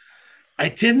film. I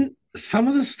didn't. Some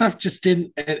of the stuff just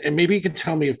didn't. And maybe you can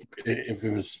tell me if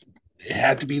it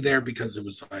had to be there because it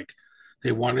was like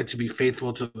they wanted to be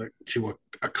faithful to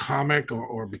a comic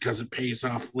or because it pays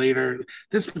off later.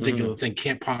 This particular thing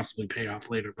can't possibly pay off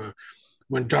later. But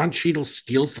when Don Cheadle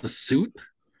steals the suit,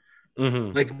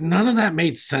 like none of that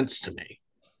made sense to me.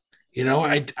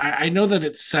 I know that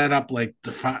it's set up like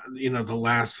the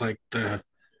last like the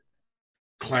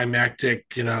climactic,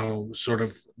 sort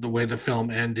of the way the film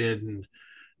ended and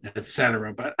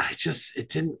etc. But it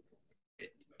didn't.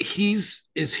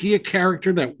 Is he a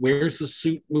character that wears the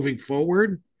suit moving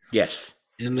forward Yes.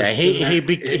 in Yeah, this he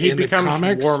in the becomes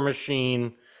War comics?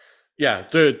 Machine. Yeah,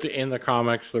 in the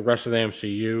comics, the rest of the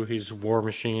MCU, he's War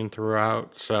Machine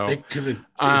throughout. So, Is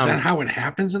that how it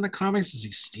happens in the comics? Does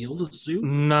he steal the suit?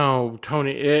 no,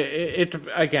 Tony. It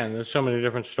again, there's so many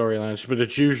different storylines, but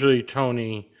it's usually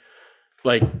Tony,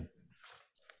 like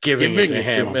giving it Giving to it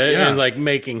to him him, and yeah. like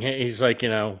making him. He's like,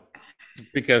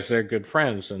 because they're good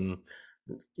friends, and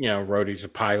Rhodey's a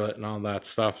pilot and all that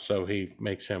stuff, so he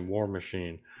makes him War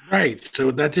Machine. Right.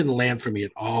 So that didn't land for me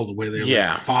at all. The way they like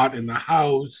Yeah, fought in the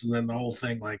house, and then the whole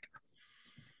thing like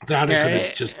that, I could have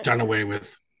yeah. just done away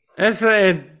with. That's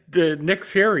Nick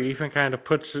Fury even kind of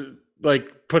puts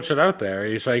it out there.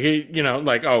 He's like,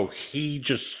 like, oh, he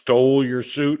just stole your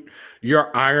suit.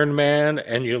 You're Iron Man,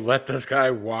 and you let this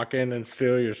guy walk in and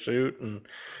steal your suit, and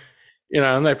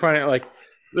and they find it like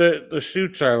the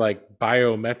suits are like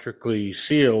biometrically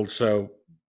sealed, so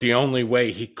the only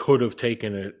way he could have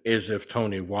taken it is if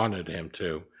Tony wanted him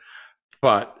to.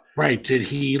 But Right. Did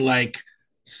he like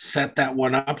set that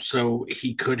one up so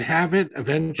he could have it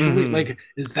eventually? mhm. Like,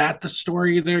 is that the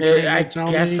story they're trying I to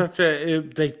tell guess me?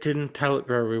 they didn't tell it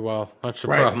very well. That's the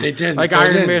Right. problem. They didn't. Like They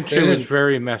Iron Man didn't. They 2 is didn't.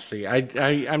 very messy.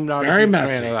 I'm not a Very huge fan of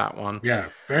messy. that one. Yeah.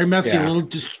 Very messy, a Yeah. little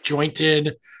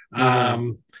disjointed. Hmm.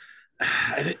 Um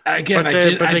again, But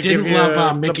I they give didn't you love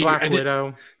the Mickey. Black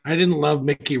Widow. I didn't love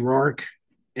Mickey Rourke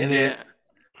in it.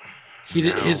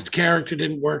 Yeah. His No. character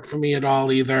didn't work for me at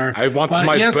all either. I want But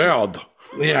my yes, bed.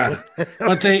 yeah.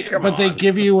 But they Come but they on.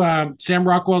 give you Sam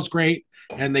Rockwell's great,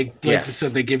 and they like you Yes.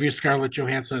 said they give you Scarlett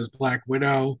Johansson as Black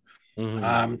Widow.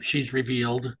 Hmm. She's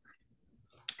revealed,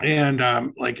 and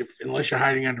like if unless you're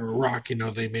hiding under a rock,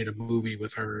 they made a movie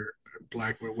with her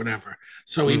Black whatever.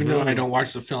 So even though I Hmm. don't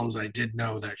watch the films, I did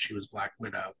know that she was Black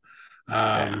Widow.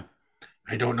 Yeah.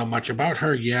 I don't know much about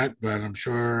her yet, but I'm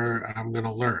sure I'm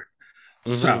gonna learn.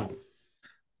 Hmm. So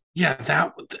yeah,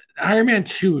 that Iron Man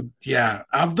 2, yeah,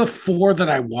 of the four that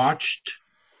I watched,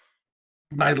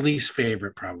 my least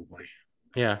favorite probably.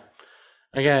 Yeah.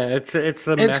 Again, it's the It's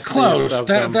messiest close. of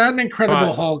That them. that Incredible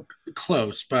But Hulk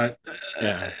close, but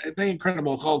yeah. the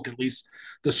Incredible Hulk, at least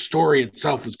the story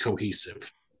itself was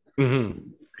cohesive. Hmm.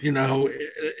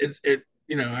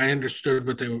 I understood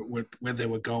where they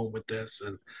were going with this,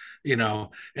 and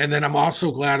then I'm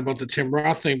also glad about the Tim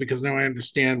Roth thing because now I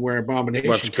understand where What's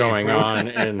Abomination came going from. on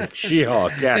in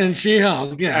She-Hulk? And Yes.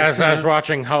 She-Hulk, yes. As I was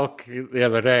watching Hulk the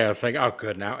other day, I was like, "Oh,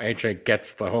 good! Now AJ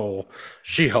gets the whole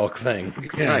She-Hulk thing.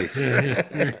 Yeah, Nice."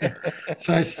 yeah.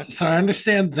 So I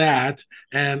understand that,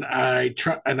 and I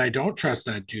don't trust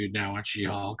that dude now on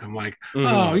She-Hulk. I'm like,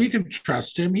 oh, Hmm. you can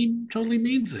trust him. He totally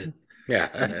means it.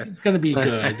 Yeah. He's gonna be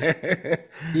good.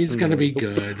 He's gonna be Nope.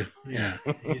 good. Yeah,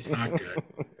 he's not good.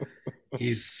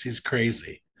 He's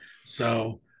crazy.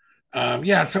 So,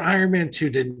 yeah. So Iron Man 2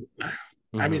 didn't.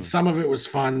 I mean, Hmm. some of it was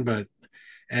fun, but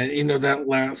and that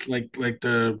last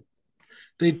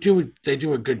they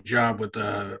do a good job with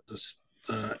the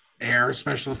air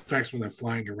special effects when they're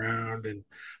flying around, and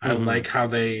Hmm. I like how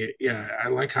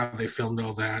they filmed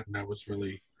all that, and that was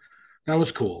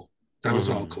cool. That was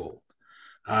all Hmm. cool.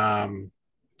 Um,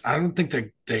 I don't think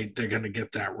they're gonna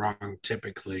get that wrong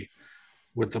typically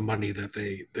with the money that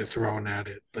they're throwing at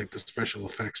it. Like the special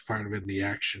effects part of it, and the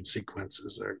action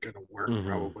sequences are gonna work Hmm.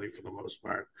 probably for the most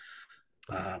part.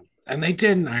 And they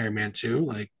did in Iron Man 2.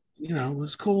 Like, it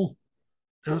was cool.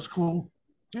 It was cool.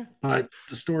 Yeah. But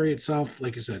the story itself,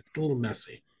 like you said, a little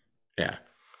messy. Yeah.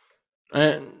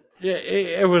 And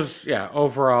it was, yeah,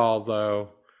 overall though,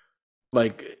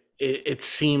 like it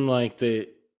seemed like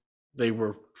they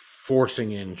were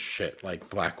forcing in shit like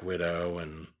Black Widow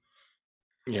and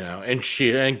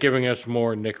and giving us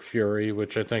more Nick Fury,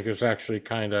 which I think is actually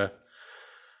kind of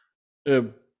uh,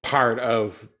 part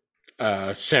of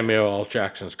Samuel L.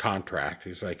 Jackson's contract.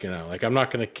 He's like, like I'm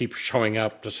not going to keep showing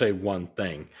up to say one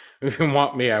thing. If you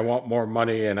want me, I want more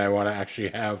money, and I want to actually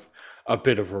have a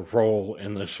bit of a role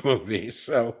in this movie.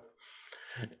 So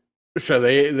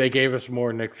they gave us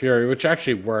more Nick Fury, which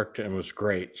actually worked and was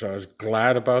great. So I was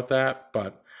glad about that.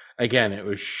 But again, it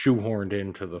was shoehorned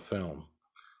into the film.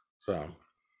 So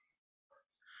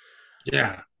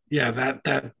Yeah, yeah,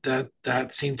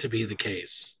 that seemed to be the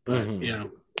case. But yeah,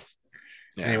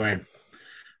 anyway,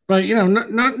 but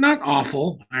not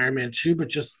awful Iron Man 2, but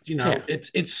just yeah,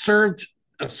 it served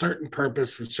a certain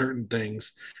purpose for certain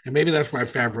things, and maybe that's why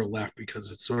Favreau left,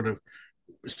 because it sort of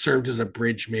served as a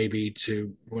bridge maybe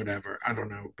to whatever, I don't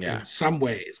know, yeah. in some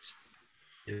ways,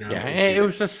 Yeah, it it did.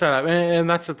 was just set up, and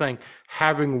that's the thing.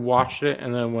 Having watched it,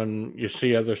 and then when you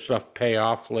see other stuff pay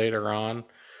off later on,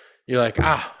 you're like,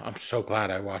 I'm so glad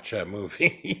I watched that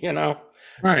movie.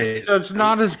 Right. So it's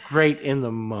not as great in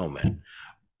the moment,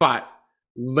 but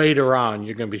later on,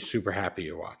 you're gonna be super happy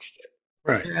you watched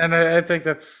Right. it. And I think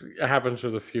that's happens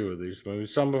with a few of these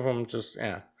movies. Some of them just,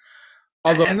 yeah.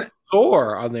 Although And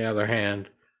Thor, on the other hand,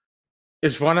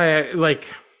 is one I like.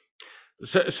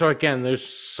 So again, there's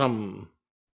some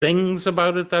things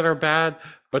about it that are bad,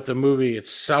 but the movie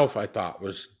itself I thought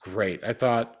was great. I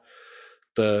thought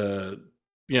the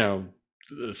you know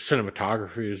the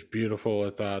cinematography was beautiful. I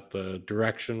thought the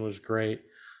direction was great.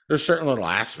 There's certain little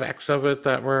aspects of it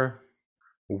that were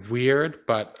weird,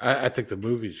 but I think the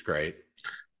movie's great.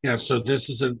 yeah, so this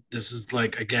is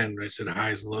like, again, I said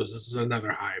highs and lows. This is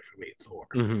another high for me, Thor.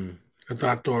 Hmm. I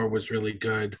thought Thor was really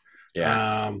good.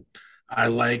 Yeah. um I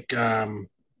like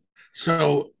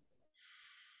so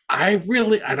I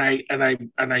really, and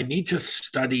I need to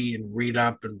study and read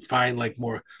up and find like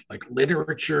more like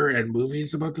literature and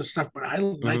movies about this stuff. But I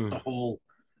like Hmm.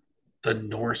 the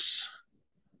Norse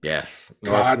Yes.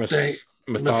 Norse god thing,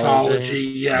 mythology. mythology.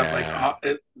 Yeah, like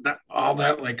Yeah. all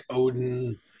that, like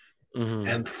Odin Hmm.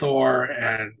 and Thor,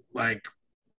 and like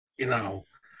you know,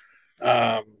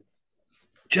 um,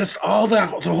 just all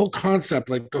that, the whole concept,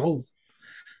 like the whole,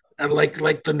 and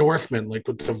like the Northmen, like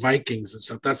with the Vikings and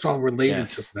stuff. That's all related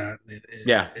to Yes. that,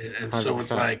 Yeah. and so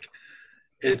it's 100%. like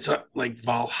it's like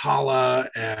Valhalla,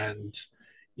 and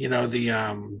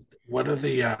the what are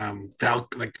the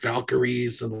like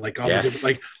Valkyries, and like all the different, Yes.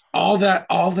 like all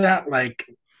that like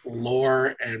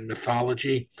lore and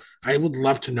mythology. I would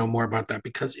love to know more about that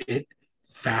because it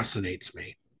fascinates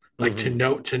me, like to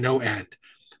Hmm. no end.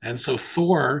 And so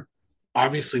Thor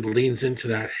obviously leans into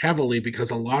that heavily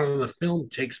because a lot of the film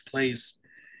takes place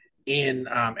in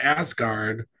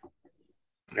Asgard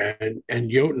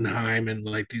and Jotunheim, and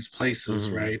like these places,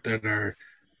 Hmm. right, that are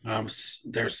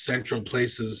they're central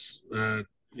places,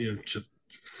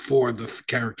 for the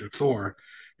character Thor,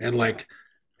 and like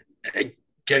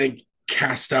getting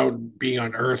cast out, being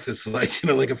on Earth is like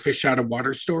like a fish out of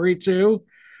water story too,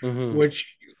 Hmm.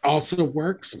 which also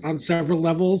works on several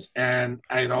levels. And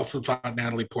I also thought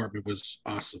Natalie Portman was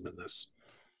awesome in this.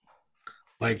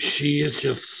 Like she is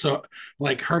just so,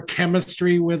 like her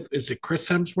chemistry with, is it Chris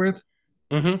Hemsworth?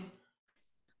 Hmm.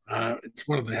 It's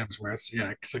one of the Hemsworths,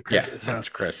 yeah. So Yeah, Chris, that's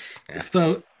Chris. Yeah.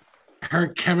 so her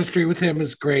chemistry with him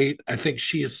is great. I think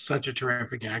she is such a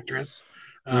terrific actress.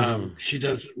 Hmm. She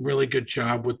does a really good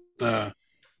job with the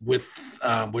with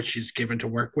what she's given to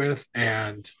work with,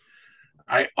 and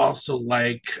I also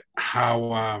like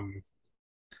how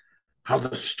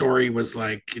the story was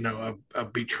like, a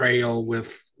betrayal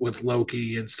with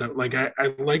Loki and stuff. Like I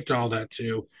liked all that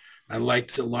too. I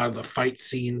liked a lot of the fight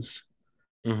scenes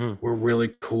Hmm. were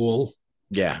really cool.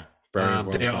 Yeah, very well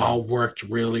They done. all worked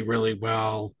really, really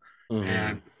well. Hmm.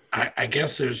 And I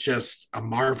guess there's just a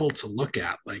marvel to look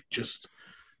at, like just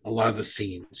a lot of the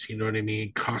scenes. You know what I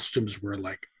mean? Costumes were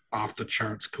like off the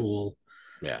charts cool.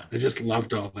 Yeah. I just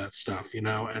loved all that stuff, and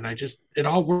it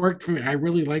all worked for me. I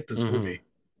really liked this Hmm. movie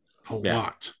a Yeah.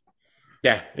 lot.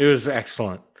 Yeah, it was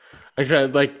excellent. I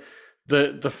said, like,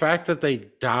 the fact that they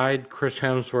dyed Chris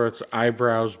Hemsworth's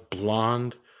eyebrows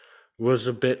blonde was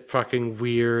a bit fucking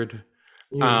weird.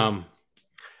 Mm, Um,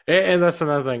 and that's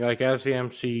another thing. Like, as the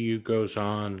MCU goes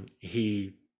on,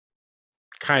 he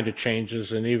kind of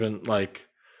changes, and even like,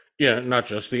 not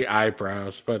just the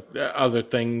eyebrows, but other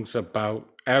things about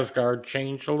Asgard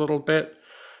change a little bit.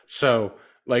 So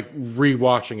like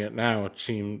rewatching it now, it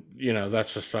seemed,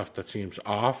 that's the stuff that seems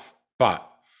off. But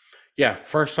yeah,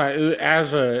 first time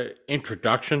as a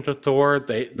introduction to Thor,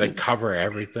 they cover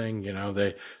everything.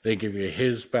 They give you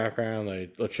his background.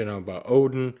 They let you know about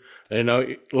Odin.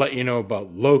 Let you know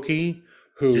about Loki,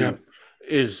 who Yep.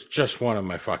 is just one of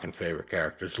my fucking favorite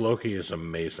characters. Loki is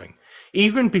amazing.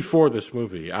 Even before this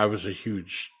movie, I was a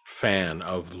huge fan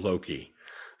of Loki.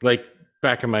 Like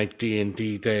back in my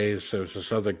D&D days, there was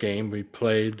this other game we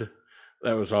played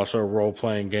that was also a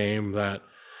role-playing game that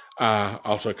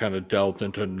also kind of delved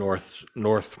into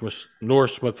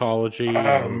Norse mythology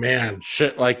Oh and man.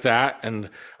 shit like that. And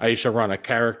I used to run a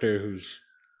character who's,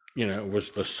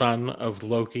 was the son of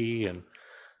Loki. And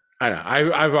I don't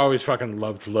know, I've always fucking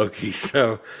loved Loki.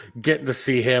 So getting to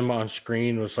see him on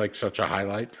screen was like such a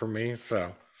highlight for me.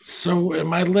 So So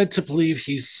am I led to believe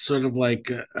he's sort of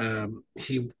like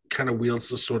he kind of wields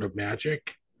the sort of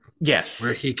magic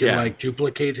where yes, he can yeah, like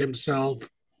duplicate himself?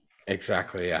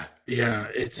 exactly, yeah, Yeah, yeah,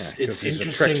 it's because he's a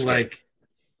interesting. trickster. Like,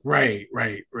 right.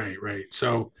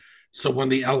 So when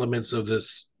the elements of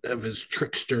this of his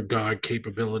trickster god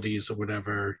capabilities or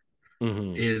whatever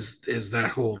Hmm. is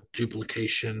that whole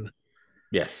duplication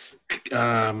Yes.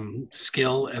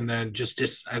 skill, and then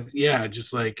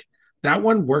just like that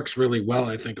one works really well,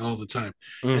 I think, all the time.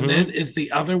 And then Hmm. is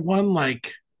the other one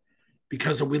like,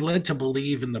 because we led to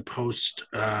believe in the post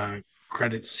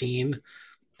credit scene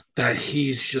that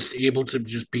he's just able to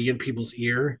just be in people's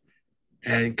ear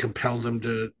and compel them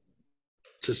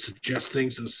to suggest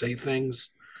things and say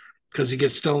things, because he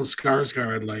gets Stellan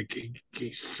Skarsgård, like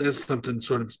he says something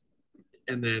sort of,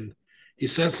 and then he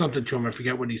says something to him. I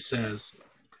forget what he says,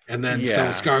 and then Stellan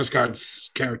Yeah.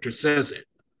 Skarsgård's character says it.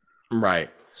 Right.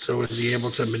 So is he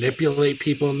able to manipulate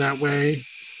people in that way?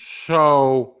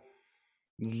 So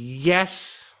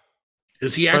yes,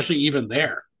 Is he but actually even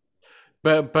there?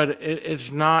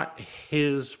 it's not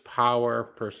his power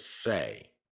per se.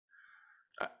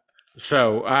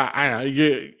 So I don't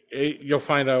know. You'll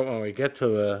find out when we get to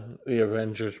the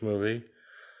Avengers movie.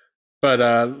 But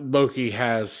Loki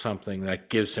has something that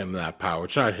gives him that power.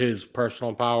 It's not his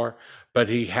personal power, but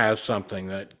he has something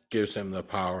that gives him the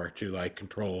power to like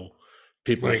control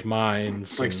people's Like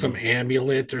minds some and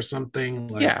amulet or something?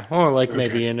 Like, yeah, or like okay.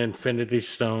 maybe an Infinity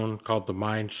Stone called the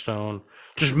Mind Stone.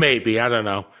 Just maybe, I don't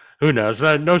know. Who knows?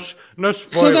 No So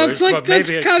spoilers, but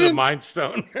maybe it's the Mind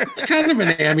Stone. it's kind of an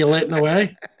amulet in a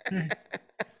way.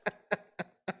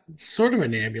 It's sort of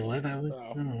an amulet. I think,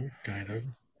 So, oh, kind of.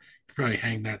 You probably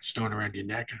hang that stone around your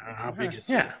neck. How big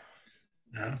is it? yeah,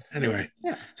 No. Anyway,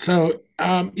 yeah. so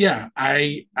yeah,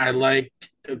 I like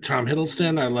Tom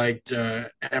Hiddleston. I liked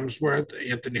Hemsworth.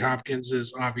 Anthony Hopkins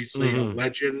is obviously a Hmm.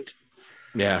 legend,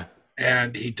 Yeah.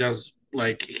 and he does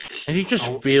like, And he just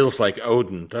oh, feels like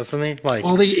Odin, doesn't he? Like,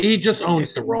 well, he just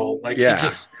owns the role. Like yeah.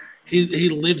 he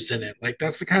lives in it. Like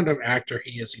that's the kind of actor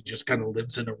he is. He just kind of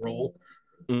lives in a role.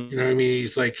 You know what I Mm-hmm. mean?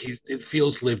 He's like it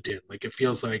feels lived in. Like it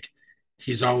feels like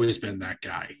he's always been that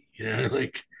guy. You know,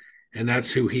 like, and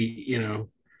that's who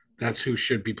that's who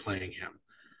should be playing him.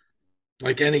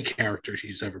 Like any character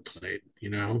he's ever played.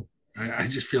 I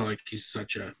just feel like he's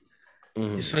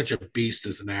Mm-hmm. such a beast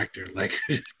as an actor. Like,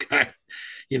 guy,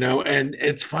 and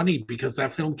it's funny because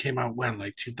that film came out when,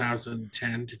 like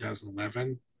 2010,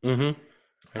 2011. Mm-hmm.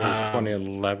 It was Um,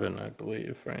 2011, I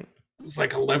believe, right? it was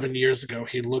like 11 years ago.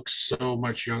 He looks so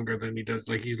much younger than he does.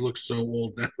 Like he looks so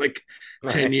old now. Like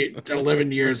Right.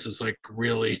 11 years is like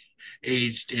really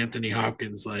aged Anthony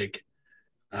Hopkins. Like,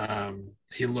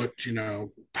 he looked,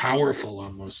 powerful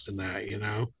almost in that.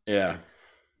 Yeah.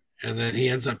 And then he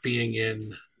ends up being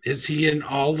is he in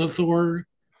all the Thor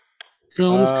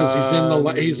films? Because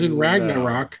he's in No.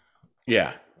 Ragnarok.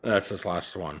 Yeah, that's his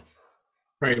last one.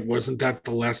 Right? Wasn't that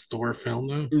the last Thor film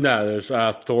though? No, there's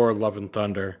Thor: Love and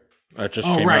Thunder that just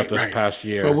Oh, came out right, this right. past But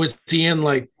year. was he in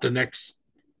like the next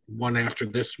one after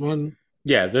this one?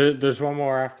 Yeah, there's one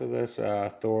more after this,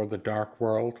 Thor: The Dark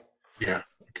World, Yeah.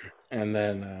 Okay. and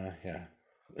then yeah,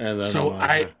 and then the So one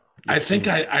I you've think seen.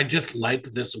 I just like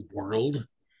this world.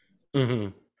 Hmm.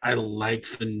 I like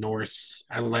the Norse.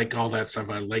 I like all that stuff.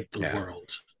 I like the Yeah,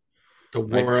 world. The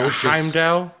like world just,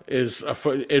 Heimdall is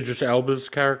Idris Elba's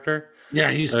character,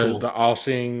 yeah, he's the cool.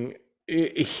 all-seeing.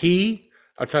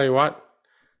 I'll tell you what,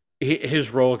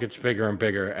 his role gets bigger and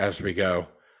bigger as we go.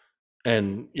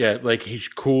 And yeah, like he's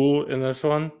cool in this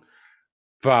one.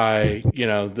 By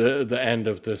the end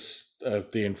of this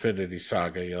of the Infinity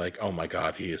Saga, you're like, oh my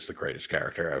god, he is the greatest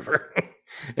character ever.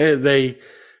 And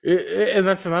and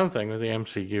that's another thing with the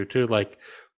MCU too. Like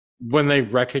when they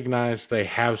recognize they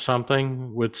have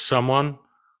something with someone,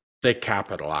 they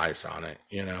capitalize on it.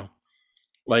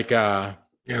 Like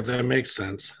Yeah, that makes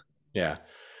sense. yeah.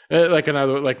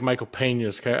 like Michael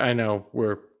Pena's. I know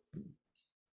we're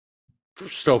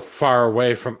still far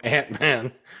away from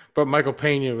Ant-Man, but Michael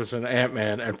Pena was an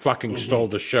Ant-Man and fucking stole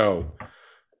the show,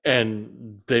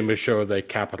 and they made sure they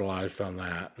capitalized on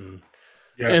that.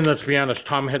 And let's be honest,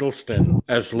 Tom Hiddleston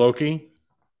as Loki,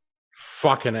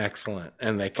 fucking excellent,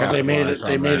 and they Well, capitalized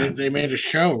on that. They made a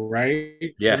show, right?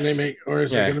 Yes. Didn't they make, or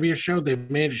is there Yeah. going to be a show? They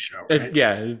made a show, right?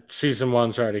 Yeah, season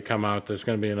 1's already come out. There's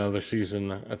going to be another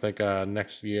season, I think,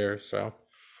 next year. So,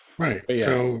 Right. but yeah,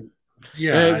 So,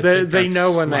 yeah, I think they that's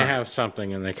know when they smart. have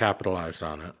something and they capitalize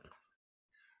on it.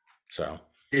 So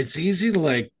It's easy to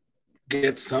like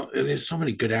get some. And there's so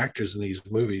many good actors in these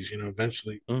movies. You know,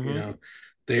 eventually, you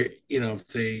know, if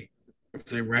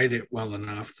they write it well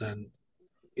enough, then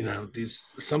you know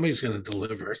somebody's going to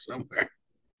deliver somewhere.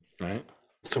 right,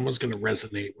 Someone's going to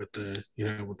resonate with the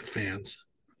fans.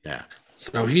 yeah.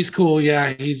 So he's cool.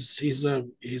 Yeah, he's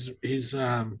an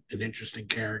interesting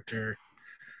character.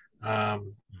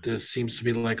 There seems to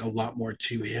be like a lot more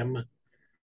to him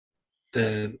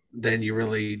than you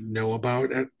really know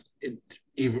about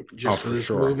even just for this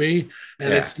sure. movie. And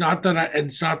Yeah. it's not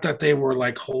that they were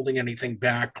like holding anything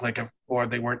back, or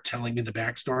they weren't telling me the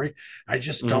backstory. I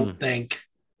just don't think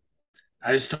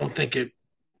it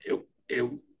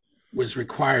was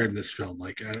required in this film.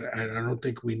 Like I don't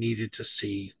think we needed to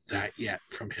see that yet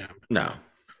from him. No.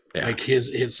 Yeah. Like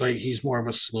it's like he's more of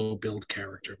a slow build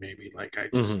character, maybe. Like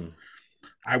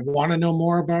I want to know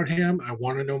more about him. I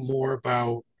want to know more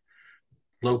about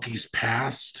Loki's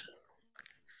past.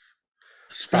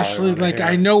 Especially like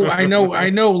I know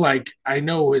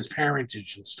his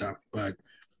parentage and stuff, but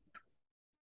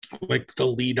like the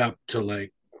lead up to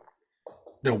like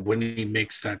when he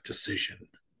makes that decision.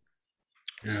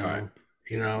 You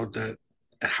know, that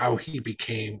how he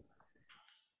became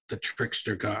the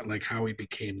trickster god, like how he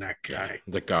became that guy.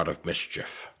 The god of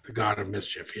mischief. The god of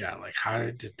mischief, yeah. Like how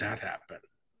did that happen?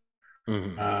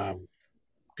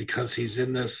 Because he's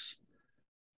in this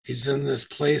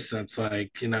place that's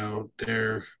like, you know,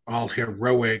 they're all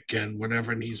heroic and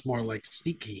whatever, and he's more like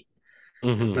sneaky.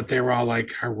 But they were all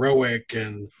like heroic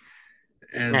and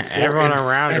everyone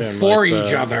around him for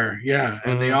each other,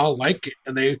 and they all like it,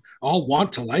 and they all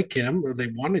want to like him, or they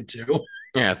wanted to.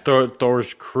 Yeah,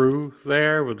 Thor's crew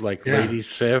there with like Lady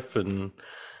Sif and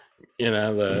you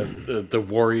know the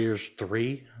Warriors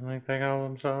 3, I think they call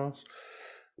themselves.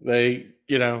 They,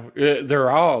 you know, they're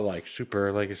all like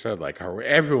super, like you said, like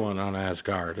everyone on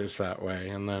Asgard is that way,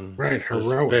 and then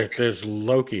heroic. There's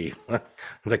Loki,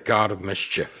 the god of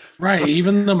mischief. Right,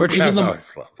 even the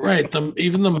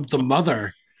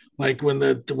mother, like when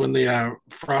the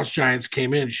frost giants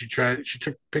came in, she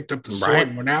picked up the sword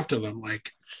and went after them,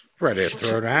 like ready to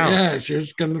throw down. Yeah, she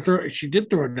was gonna throw. She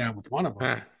did throw it down with one of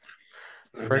them.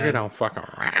 Friggin' don't fuck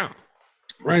around.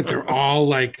 Right, they're all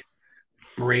like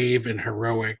brave and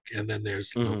heroic, and then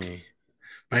there's Loki.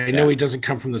 But I know he doesn't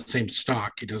come from the same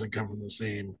stock. He doesn't come from the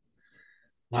same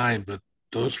line. But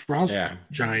those frost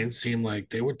giants seem like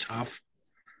they were tough.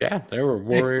 Yeah, they were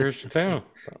warriors too.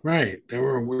 Right, they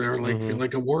were like feel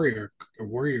like a warrior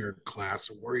class,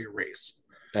 a warrior race.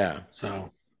 Yeah.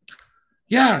 So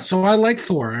I like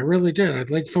Thor. I really did. I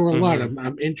like Thor a lot.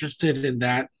 I'm interested in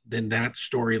that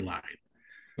storyline.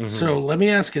 So let me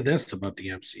ask you this about the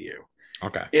MCU.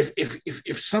 Okay.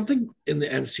 If something in the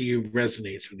MCU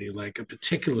resonates with you, like a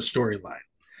particular storyline,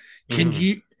 can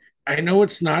you? I know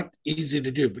it's not easy to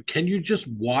do, but can you just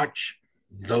watch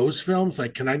those films?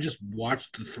 Like, can I just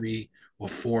watch the 3 or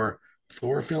 4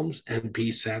 Thor films and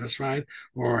be satisfied,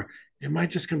 or am I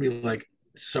just gonna be like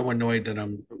so annoyed that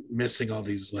I'm missing all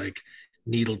these like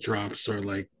needle drops, or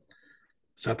like,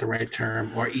 is that the right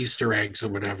term, or Easter eggs or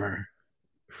whatever?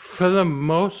 For the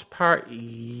most part,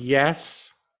 yes.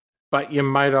 But you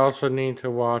might also need to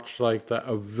watch like the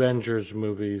Avengers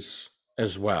movies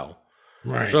as well.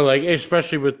 Right. So like,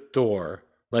 especially with Thor,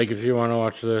 like if you want to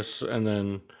watch this and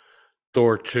then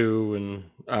Thor 2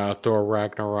 and Thor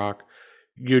Ragnarok,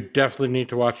 you definitely need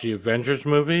to watch the Avengers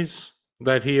movies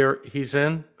that he's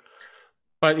in.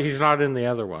 But he's not in the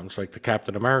other ones, like the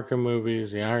Captain America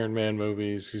movies, the Iron Man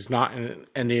movies. He's not in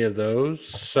any of those.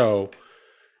 So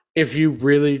if you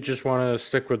really just want to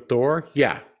stick with Thor,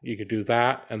 yeah, you could do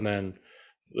that, and then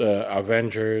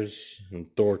Avengers and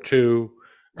Thor 2,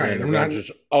 and Avengers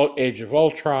Age of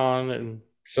Ultron, and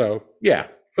so yeah,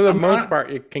 for the most part,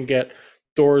 you can get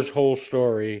Thor's whole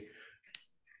story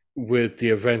with the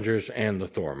Avengers and the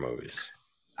Thor movies.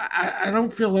 I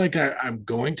don't feel like I'm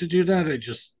going to do that.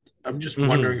 I'm just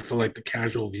wondering for like the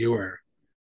casual viewer,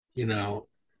 you know,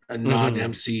 a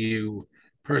non-MCU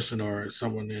person or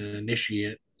someone an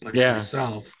initiate like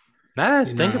myself. Now that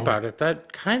I think about it,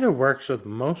 that kind of works with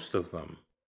most of them.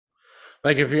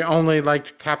 Like if you only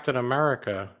liked Captain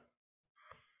America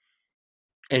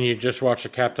and you just watch the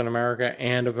Captain America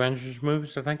and Avengers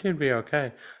movies, I think you'd be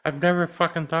okay. I've never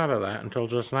fucking thought of that until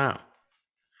just now.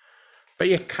 But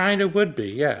you kind of would be,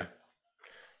 yeah.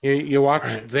 You watch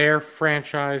Right. their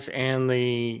franchise and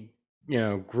the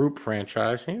group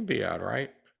franchise, and you'd be all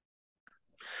right.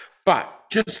 But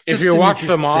if Just you an watch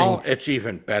them all, interesting. it's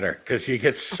even better because you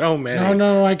get so many,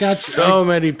 No, I got you. so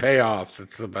many payoffs.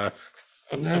 It's the best.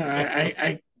 No,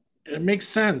 it makes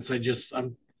sense.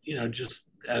 I'm, just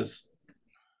as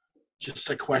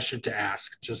just a question to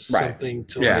ask, just Right. something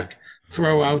to Yeah. like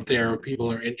throw out there if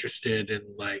people are interested in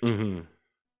like, Mm-hmm.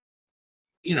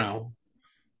 you know,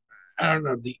 I don't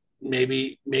know,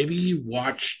 maybe you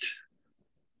watched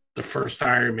the first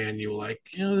Iron Man, you were like,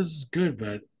 this is good,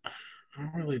 but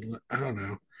I don't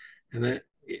know. And then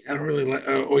I don't really like,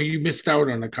 or you missed out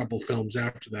on a couple films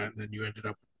after that, and then you ended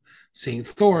up seeing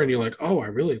Thor, and you're like, oh, I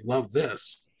really love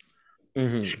this.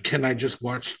 Mm-hmm. Can I just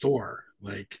watch Thor?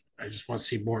 Like, I just want to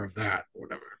see more of that, or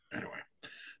whatever. Anyway,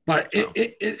 but So.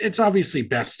 it's obviously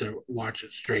best to watch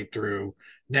it straight through.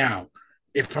 Now,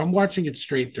 if I'm watching it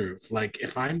straight through, like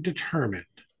if I'm determined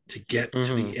to get to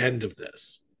Mm-hmm. the end of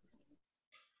this,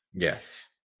 Yes.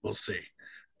 we'll see.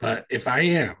 But if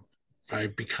I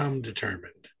become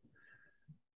determined,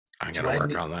 I'm do gonna I work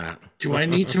need on that. do I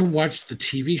need to watch the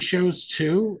TV shows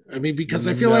too? I mean, because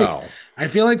No. I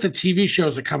feel like the TV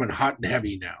shows are coming hot and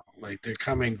heavy now. Like they're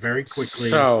coming very quickly.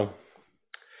 So,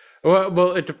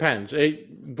 well, it depends.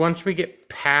 Once we get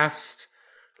past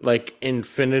like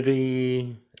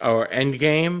Infinity or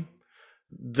Endgame,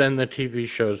 then the TV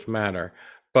shows matter.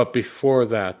 But before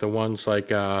that, the ones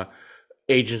like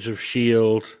Agents of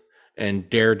Shield and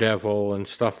Daredevil and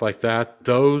stuff like that,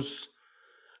 those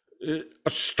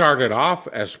started off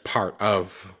as part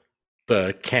of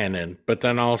the canon, but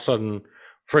then all of a sudden,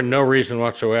 for no reason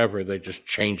whatsoever, they just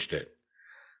changed it,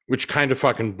 which kind of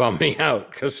fucking bummed me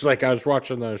out because like I was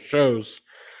watching those shows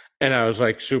and I was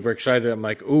like super excited. I'm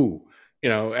like, ooh,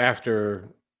 after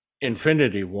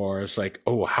Infinity War, it's like,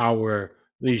 oh, how are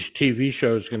these TV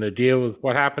shows going to deal with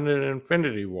what happened in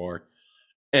Infinity War?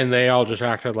 And they all just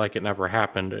acted like it never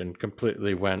happened and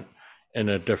completely went in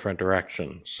a different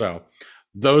direction. So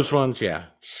those ones, yeah,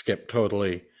 skip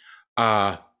totally.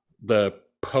 Uh the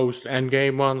post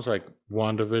Endgame ones like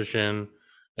WandaVision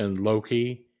and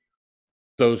Loki,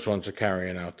 those ones are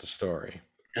carrying out the story.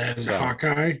 And So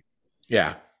Hawkeye,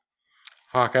 yeah,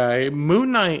 Hawkeye,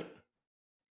 Moon Knight,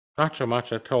 not so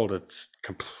much. I told its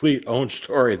complete own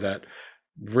story that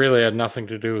really had nothing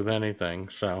to do with anything.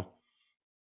 So,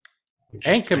 and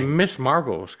interesting. Miss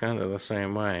Marvel was kind of the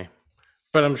same way,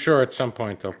 but I'm sure at some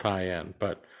point they'll tie in.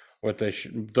 But what they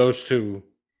should, those two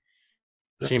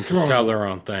They're seem to throwing sell a their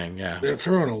own thing. Yeah, they're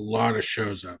throwing a lot of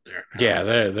shows out there yeah,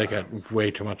 now. they got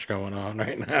way too much going on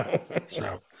right now.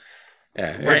 So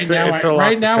Yeah, it's a lot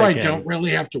right to now I take don't in.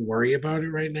 really have to worry about it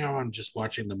right now. I'm just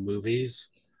watching the movies.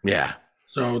 Yeah.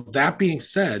 So that being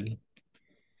said,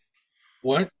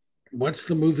 what what's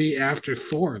the movie after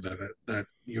Thor that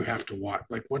you have to watch?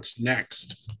 Like what's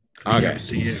next for the Okay.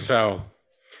 MCU? So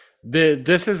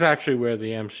this is actually where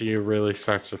the MCU really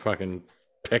starts to fucking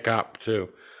pick up too.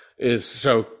 Is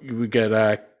so we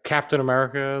get Captain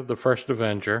America, the First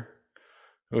Avenger,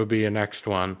 would be your next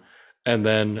one, and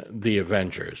then the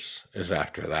Avengers is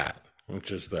after that,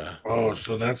 which is the Oh,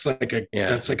 so yeah. that's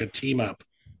like a team up.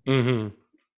 Mm-hmm.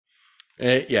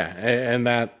 Yeah, and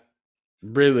that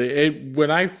really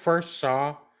when I first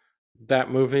saw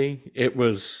that movie, it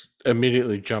was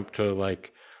immediately jumped to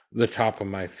like the top of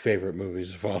my favorite movies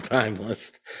of all time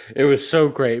list. It was so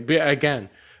great. Again,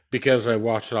 because I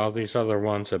watched all these other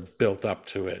ones that built up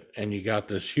to it, and you got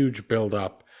this huge build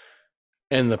up,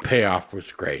 and the payoff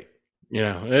was great.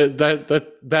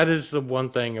 That is the one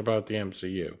thing about the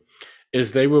MCU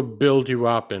is they will build you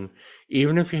up, and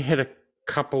even if you hit a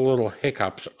couple little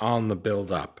hiccups on the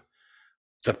build up,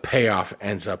 the payoff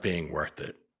ends up being worth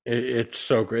it. It's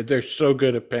so great. They're so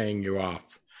good at paying you off.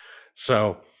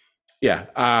 So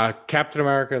yeah, Captain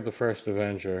America: The First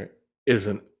Avenger is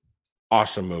an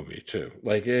awesome movie too.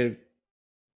 Like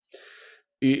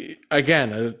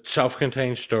again, a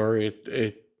self-contained story.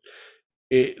 It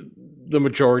the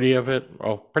majority of it,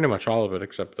 well, pretty much all of it,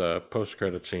 except the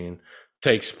post-credit scene,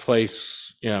 takes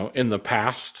place, in the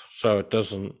past. So it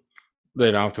doesn't. They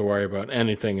don't have to worry about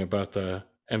anything about the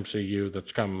MCU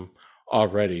that's come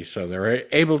already. So they're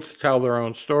able to tell their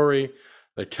own story.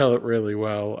 They tell it really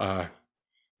well.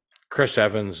 Chris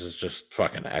Evans is just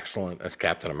fucking excellent as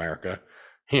Captain America.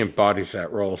 He embodies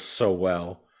that role so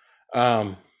well.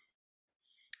 Um,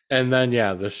 and then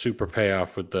yeah, the super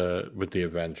payoff with the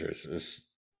Avengers is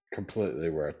completely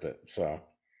worth it. So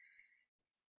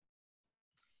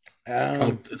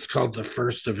It's called The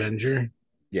First Avenger.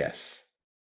 Yes.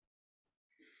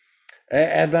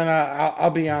 And then I'll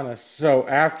be honest. So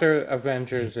after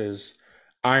Avengers is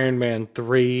Iron Man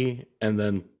 3 and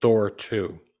then Thor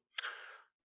 2,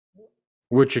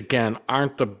 which again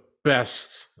aren't the best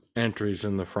entries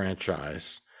in the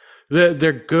franchise.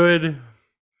 They're good.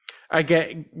 I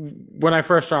get when I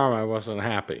first saw them, I wasn't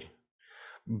happy,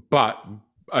 but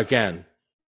again,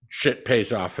 shit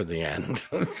pays off in the end.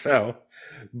 So,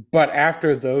 but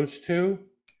after those two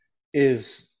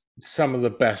is some of the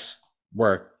best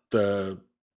work the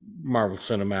Marvel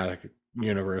Cinematic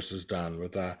Universe has done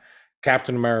with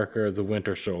Captain America: The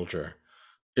Winter Soldier.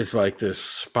 It's like this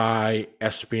spy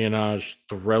espionage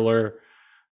thriller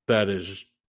that is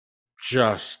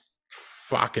just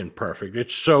fucking perfect.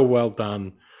 It's so well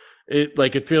done.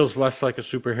 It feels less like a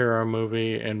superhero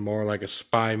movie and more like a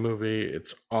spy movie.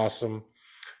 It's awesome.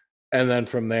 And then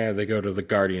from there they go to the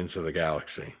Guardians of the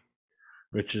Galaxy,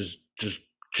 which is just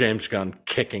James Gunn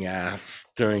kicking ass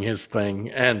doing his thing.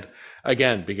 And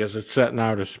again, because it's set in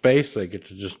outer space, they get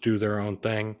to just do their own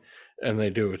thing and they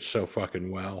do it so fucking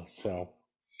well. So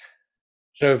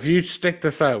if you stick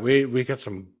this out, we got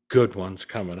some good ones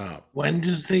coming up. When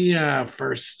does the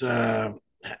first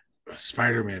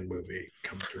Spider-Man movie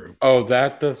come through? Oh,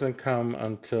 that doesn't come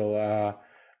until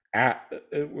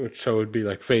so it'd be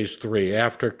like phase 3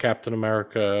 after Captain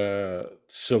America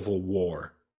Civil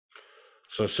War.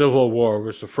 So Civil War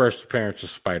was the first appearance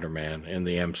of Spider-Man in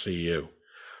the MCU.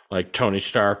 Like Tony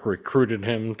Stark recruited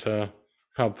him to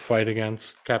help fight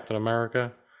against Captain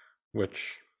America,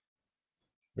 which,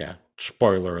 yeah,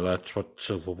 spoiler, that's what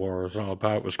Civil War was all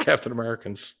about, was Captain America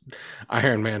and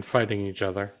Iron Man fighting each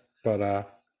other. But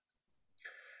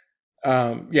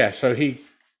yeah, so he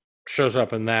shows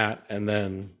up in that, and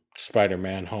then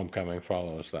Spider-Man Homecoming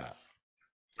follows that.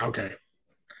 Okay.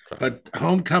 So, But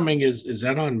Homecoming is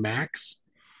that on Max?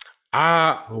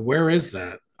 Well, where is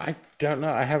that? I don't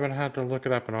know. I haven't had to look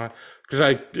it up in a while because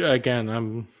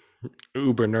I'm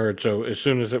uber nerd. So as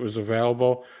soon as it was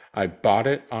available, I bought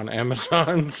it on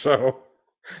Amazon. So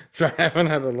I haven't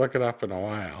had to look it up in a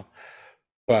while.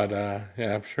 But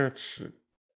yeah, I'm sure it's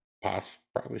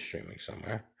probably streaming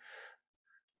somewhere.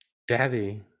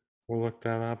 Daddy, we'll look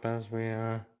that up as we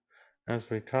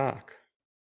talk.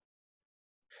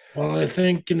 Well, I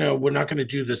think, we're not going to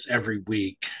do this every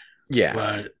week, Yeah.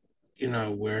 but,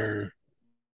 we're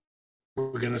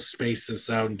going to space this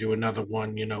out and do another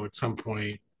one, at some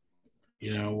point,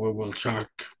 where we'll talk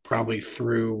probably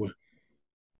through,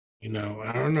 I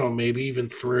don't know, maybe even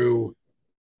through,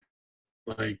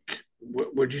 like,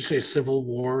 what would you say Civil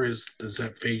War is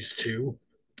that phase 2?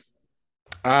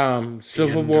 The Civil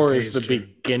end of War is phase the 2.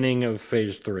 beginning of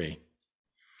phase 3.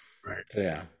 Right. So,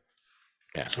 yeah.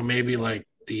 Yeah. So maybe like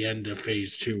the end of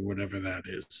phase 2, whatever that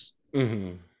is.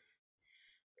 Mm-hmm.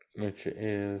 Which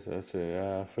is, let's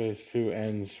see, phase 2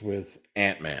 ends with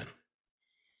Ant-Man.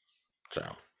 So,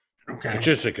 Okay. which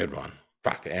is a good one.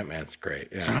 Fuck, Ant-Man's great.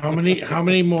 Yeah. So how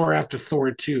many more after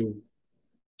Thor 2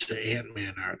 to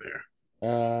Ant-Man are there?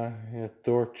 Yeah,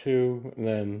 Thor 2, and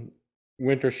then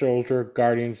Winter Soldier,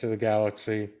 Guardians of the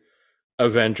Galaxy,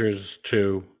 Avengers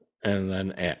 2, and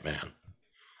then Ant-Man.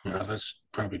 Well, that's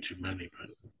probably too many, but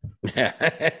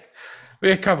Yeah. We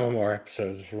have a couple more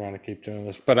episodes if you want to keep doing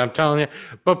this. But I'm telling you,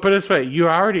 but put it this way,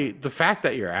 the fact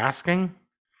that you're asking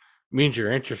means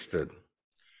you're interested.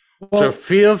 So it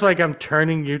feels like I'm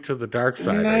turning you to the dark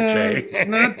side, AJ.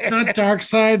 not dark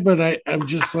side, but I'm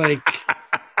just like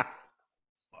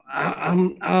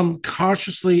I'm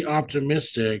cautiously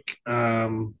optimistic.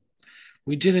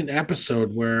 We did an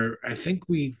episode where I think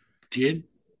we did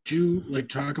do like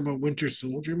talk about Winter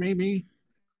Soldier, maybe.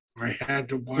 Or I had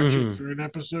to watch it Mm-hmm. for an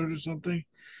episode or something.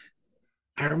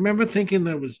 I remember thinking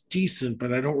that was decent,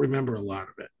 but I don't remember a lot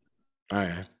of it. All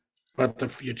right.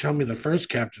 But you tell me the first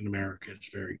Captain America is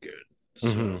very good. So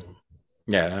Mm-hmm.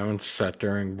 Yeah, that one's set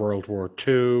during World War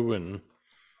II, and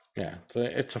yeah,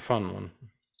 it's a fun one.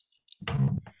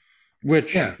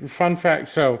 Which, yeah, fun fact,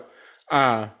 so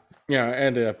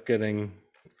ended up getting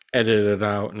edited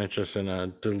out, and it's just in a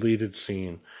deleted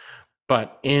scene.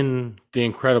 But in the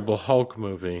Incredible Hulk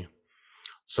movie,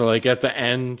 so like at the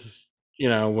end,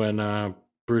 when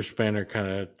Bruce Banner kind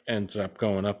of ends up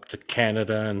going up to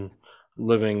Canada and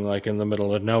living like in the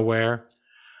middle of nowhere.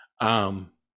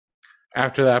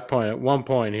 After that point, at one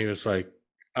point, he was like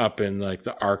up in like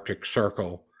the Arctic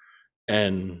Circle,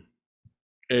 and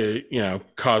it,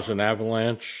 caused an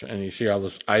avalanche, and you see all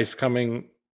this ice coming,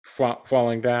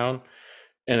 falling down,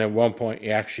 and at one point,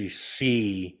 you actually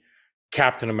see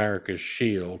Captain America's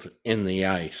shield in the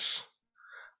ice.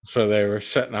 So they were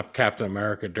setting up Captain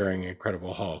America during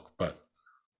Incredible Hulk, but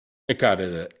It got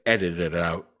edited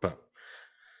out, but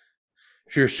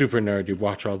if you're a super nerd, you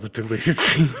watch all the deleted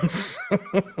scenes.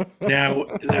 Now,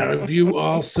 have you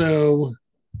also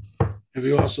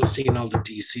seen all the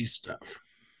DC stuff?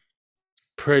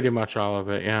 Pretty much all of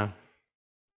it, yeah.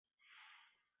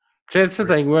 So that's the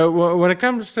thing. When it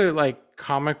comes to like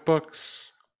comic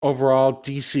books, overall,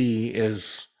 DC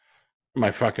is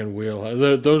my fucking wheel.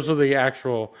 Those are the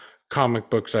actual comic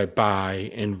books I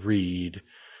buy and read,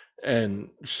 and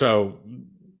so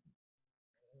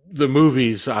the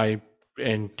movies I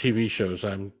and TV shows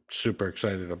I'm super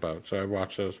excited about. So I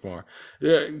watch those more.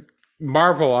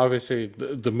 Marvel, obviously,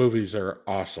 the movies are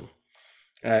awesome.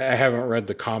 I haven't read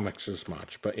the comics as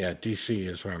much, but yeah, DC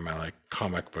is where my like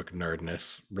comic book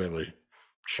nerdness really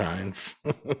shines.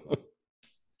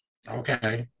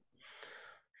 Okay.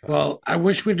 Well, I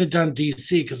wish we'd have done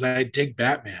DC because I dig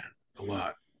Batman a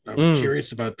lot. I'm Mm.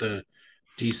 curious about the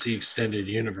DC Extended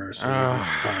Universe or whatever it's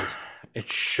Uh, called.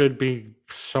 it should be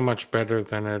so much better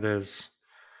than it is.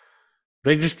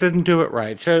 They just didn't do it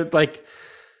right. So, like,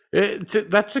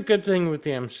 that's a good thing with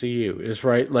the MCU is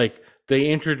right. Like, they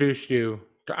introduced you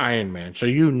to Iron Man, so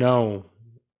you know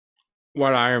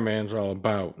what Iron Man's all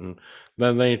about, and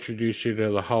then they introduce you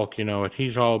to the Hulk. You know what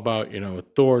he's all about. You know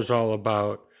what Thor's all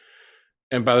about.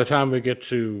 And by the time we get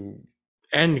to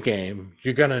Endgame,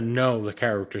 you're gonna know the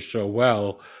characters so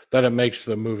well that it makes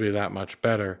the movie that much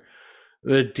better.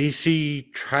 The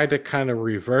DC tried to kind of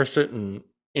reverse it and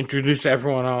introduce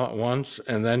everyone all at once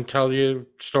and then tell you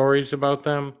stories about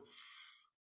them.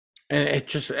 And it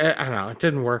just, I don't know, it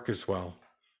didn't work as well.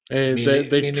 They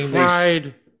Meaning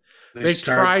tried, they they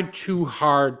start. tried too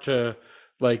hard to,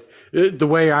 like, the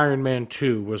way Iron Man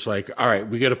 2 was like, all right,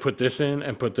 we got to put this in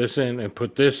and put this in and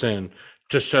put this in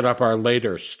to set up our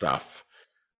later stuff.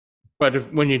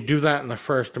 But when you do that in the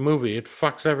first movie, it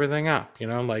fucks everything up. You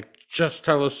know, like just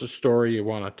tell us the story you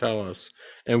want to tell us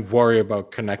and worry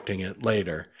about connecting it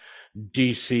later.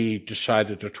 DC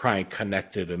decided to try and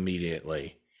connect it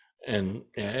immediately, and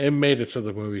yeah, it made it so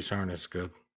the movies aren't as good.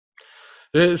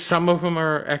 Some of them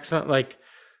are excellent,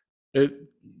 it,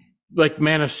 like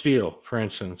Man of Steel, for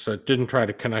instance, that didn't try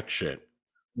to connect shit,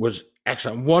 was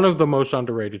excellent. One of the most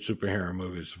underrated superhero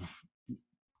movies of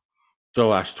the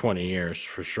last 20 years,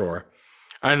 for sure.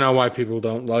 I don't know why people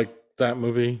don't like that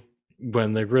movie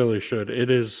when they really should.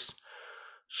 It is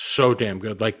so damn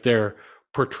good. Like their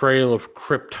portrayal of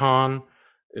Krypton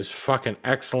is fucking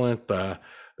excellent. The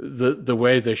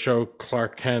way they show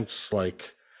Clark Kent's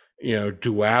like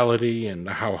duality and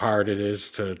how hard it is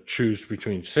to choose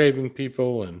between saving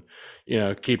people and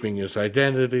keeping his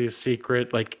identity a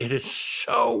secret. Like it is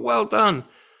so well done.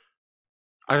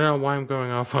 I don't know why I'm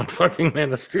going off on fucking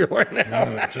Man of Steel right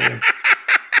now.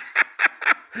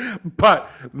 But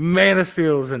Man of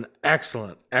Steel is an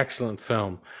excellent, excellent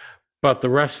film. But the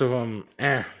rest of them,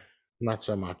 not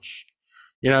so much.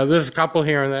 There's a couple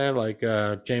here and there, like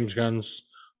James Gunn's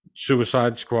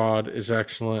Suicide Squad is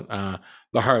excellent.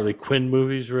 The Harley Quinn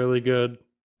movie is really good.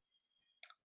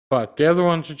 But the other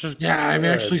ones are just I've good,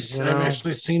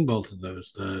 actually seen both of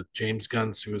those. The James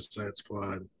Gunn Suicide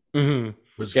Squad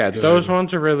was good. Those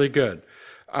ones are really good.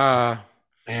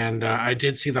 And I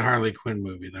did see the Harley Quinn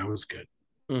movie. That was good.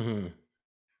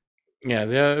 Yeah,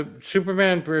 the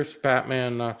Superman versus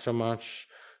Batman, not so much.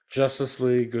 Justice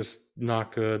League was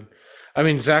not good. I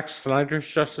mean, Zack Snyder's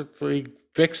Justice League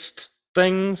fixed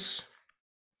things,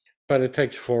 but it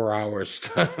takes 4 hours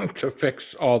to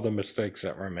fix all the mistakes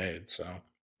that were made. So,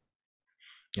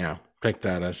 yeah, take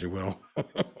that as you will.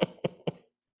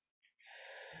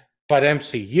 But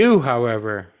MCU,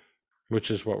 however,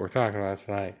 which is what we're talking about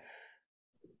tonight,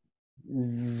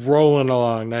 rolling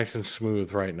along nice and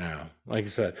smooth right now. Like I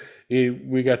said,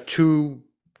 we got two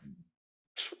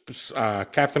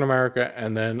Captain America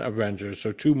and then Avengers,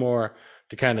 so two more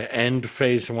to kind of end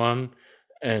phase one.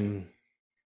 And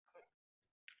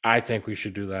I think we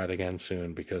should do that again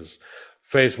soon because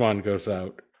phase one goes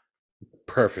out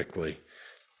perfectly.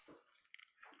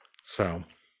 So,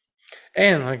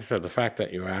 and like I said, the fact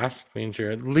that you asked means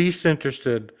you're at least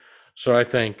interested. So I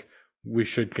think we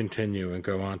should continue and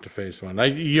go on to phase one.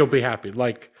 You'll be happy.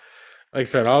 Like I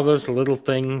said, all those little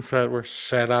things that were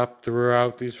set up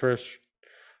throughout these first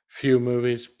few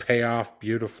movies pay off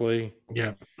beautifully.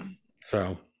 Yeah.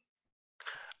 So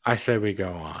I say we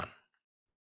go on.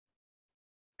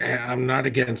 I'm not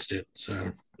against it.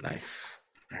 So nice.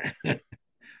 All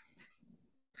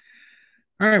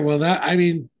right. Well,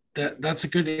 that's a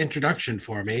good introduction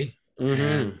for me.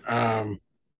 And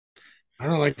I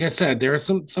don't know, like I said, there are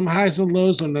some highs and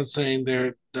lows. I'm not saying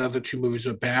the other two movies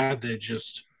are bad. They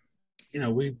just,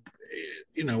 we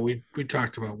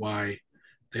talked about why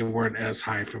they weren't as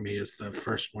high for me as the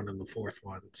first one and the fourth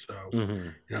one. So,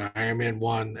 Mm-hmm. Iron Man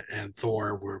 1 and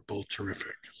Thor were both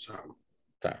terrific. So,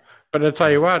 So, but I'll tell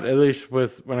you what, at least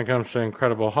when it comes to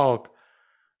Incredible Hulk,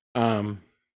 um,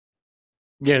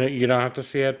 you don't have to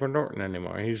see Edward Norton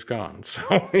anymore. He's gone.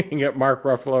 So you can get Mark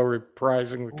Ruffalo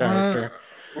reprising the character.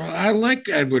 Well, I like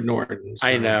Edward Norton. So.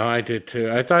 I know, I did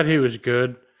too. I thought he was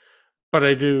good, but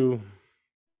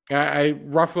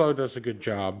Ruffalo does a good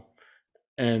job,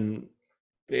 and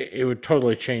it would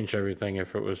totally change everything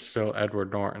if it was still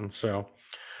Edward Norton. So,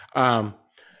 but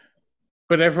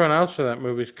everyone else in that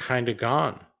movie's kind of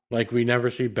gone. Like, we never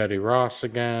see Betty Ross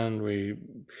again.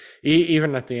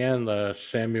 Even at the end,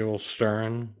 Samuel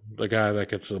Stern, the guy that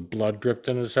gets the blood dripped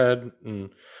in his head,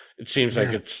 and it seems like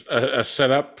it's a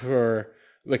setup for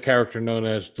the character known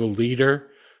as the Leader,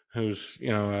 who's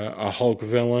a Hulk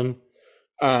villain.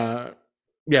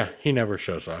 He never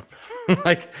shows up.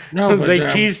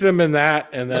 They teased him in that,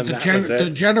 and then the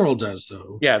general does,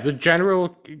 though. Yeah, the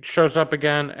general shows up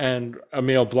again, and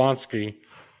Emil Blonsky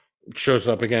shows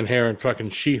up again here in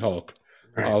fucking She-Hulk.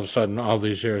 Right. All of a sudden, all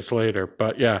these years later.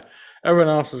 But yeah,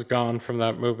 everyone else is gone from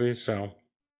that movie, so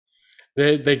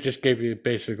they just gave you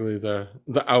basically the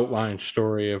outline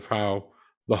story of how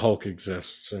the Hulk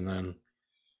exists, and then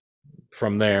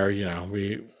from there,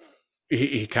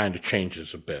 he kind of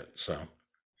changes a bit. So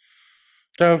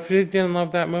if you didn't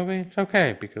love that movie, it's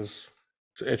okay, because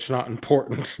it's not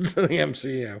important to the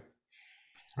MCU.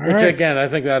 Again, I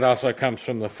think that also comes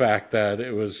from the fact that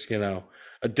it was,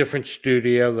 a different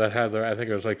studio that had I think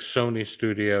it was like Sony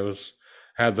Studios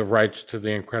had the rights to the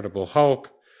Incredible Hulk.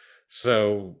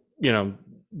 So,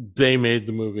 they made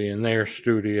the movie in their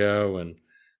studio, and,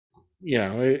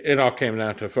 it all came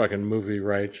down to fucking movie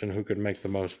rights and who could make the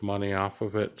most money off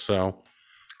of it. So,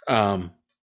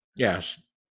 yes,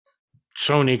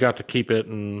 Sony got to keep it,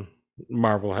 and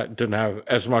Marvel didn't have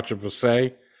as much of a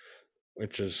say,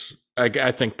 which is,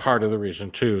 I think, part of the reason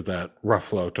too that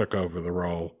Ruffalo took over the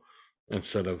role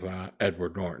instead of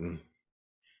Edward Norton.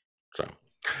 So,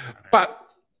 but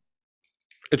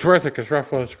it's worth it because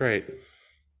Ruffalo's great.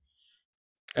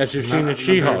 As you've seen in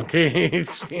She-Hulk, he's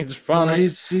fun. Well,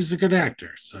 he's a good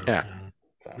actor. So yeah,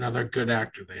 another good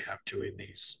actor they have doing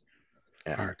these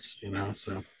parts.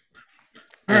 So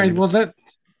all right, well that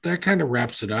kind of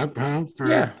wraps it up, huh?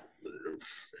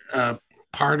 For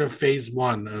part of phase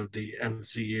 1 of the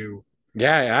MCU.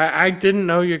 Yeah, I didn't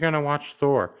know you're gonna watch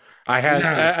Thor. I had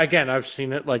again, I've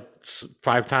seen it like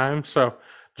 5 times, so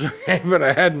but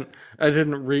I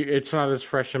didn't it's not as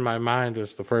fresh in my mind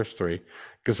as the first 3,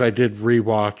 because I did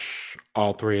rewatch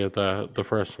all 3 of the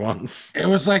first ones. It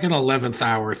was like an 11th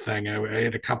hour thing. I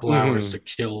had a couple hours to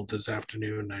kill this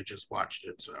afternoon. I just watched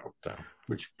it, so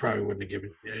which probably wouldn't have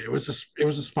given. It was a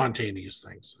spontaneous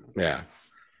thing. So yeah,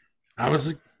 I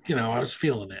was I was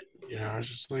feeling it. I was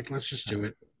just like, let's just do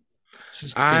it. Let's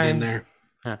just get in there.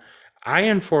 I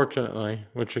unfortunately,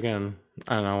 which again,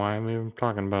 I don't know why I'm even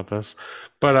talking about this,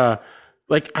 but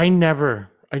I never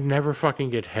fucking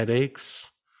get headaches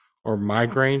or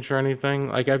migraines or anything.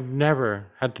 Like, I've never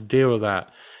had to deal with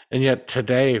that. And yet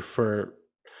today,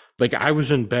 I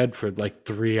was in bed for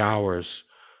 3 hours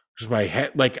because my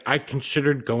head, I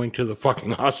considered going to the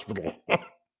fucking hospital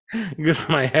because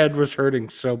my head was hurting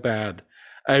so bad.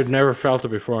 I've never felt it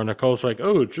before. And Nicole's like,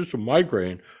 "Oh, it's just a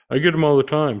migraine. I get them all the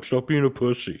time. Stop being a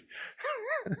pussy."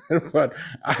 But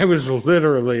I was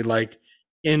literally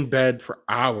in bed for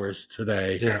hours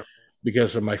today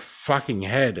because of my fucking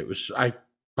head. I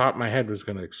thought my head was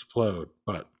going to explode,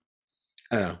 but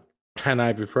I don't know, 10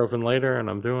 ibuprofen later and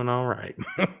I'm doing all right.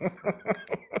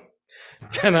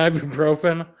 10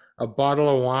 ibuprofen, a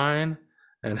bottle of wine,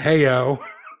 and hey yo,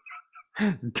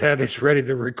 Daddy's ready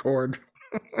to record.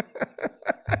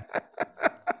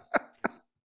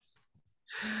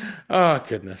 Oh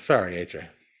goodness, sorry AJ.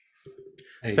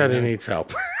 Hey, Daddy needs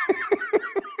help.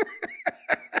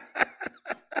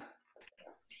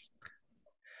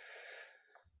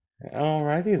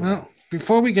 Alrighty. Well,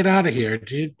 before we get out of here,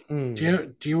 do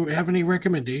you have any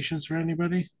recommendations for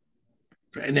anybody?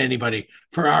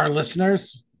 For our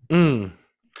listeners? Well,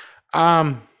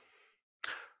 I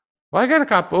got a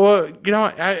couple. Well,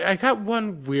 I got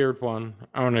one weird one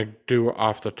I want to do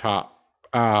off the top.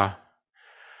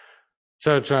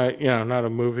 So it's not a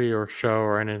movie or show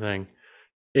or anything.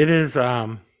 It is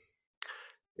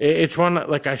it's one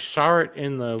that, I saw it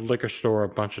in the liquor store a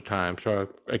bunch of times. So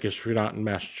I guess if you're not in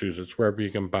Massachusetts, wherever you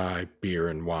can buy beer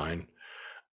and wine.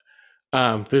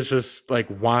 There's this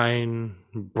wine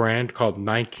brand called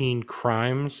 19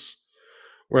 Crimes,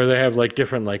 where they have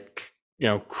different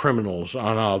criminals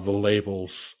on all the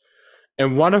labels.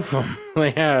 And one of them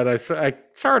they had, I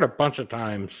saw it a bunch of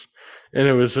times and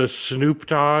it was a Snoop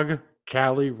Dogg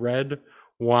Cali Red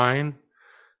wine.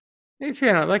 It's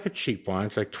like a cheap wine.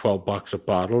 It's like $12 a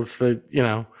bottle. It's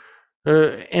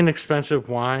inexpensive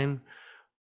wine.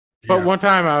 But Yeah. one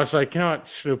time I was like, you know what,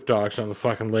 Snoop Dogg's on the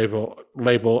fucking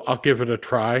label. I'll give it a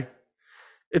try.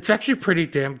 It's actually pretty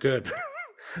damn good.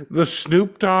 The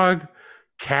Snoop Dogg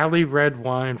Cali Red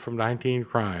wine from 19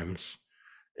 Crimes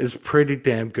is pretty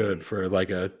damn good for like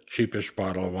a cheapish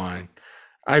bottle of wine.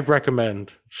 I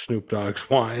recommend Snoop Dogg's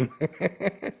wine.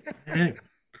 Right.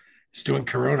 He's doing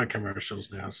Corona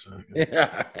commercials now, so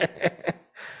Yeah.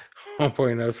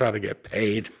 Homeboy knows how to get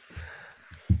paid.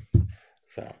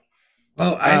 So,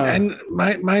 well, and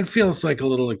mine feels like a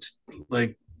little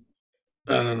like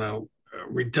I don't know,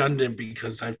 redundant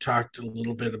because I've talked a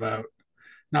little bit about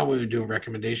not when we do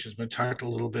recommendations, but talked a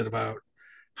little bit about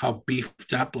how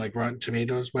beefed up like Rotten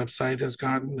Tomatoes website has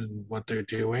gotten and what they're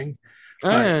doing.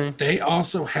 But hey. they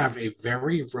also have a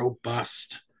very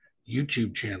robust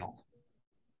YouTube channel.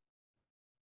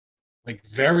 Like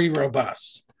very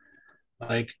robust.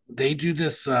 Like they do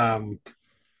this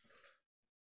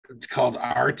it's called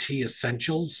RT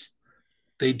Essentials.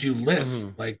 They do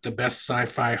lists like the best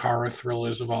sci-fi horror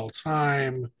thrillers of all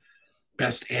time,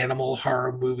 best animal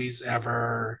horror movies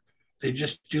ever. They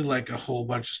just do like a whole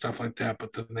bunch of stuff like that,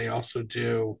 but then they also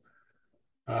do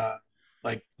uh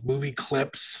like movie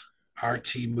clips,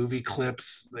 RT movie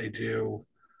clips. They do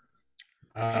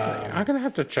Really? I'm gonna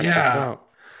have to check this yeah, out.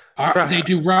 So, they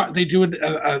do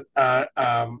a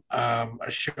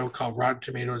show called Rotten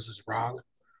Tomatoes is Wrong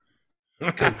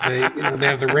because they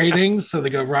have the ratings, so they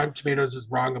go Rotten Tomatoes is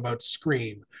wrong about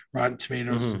Scream, Rotten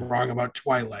Tomatoes is wrong about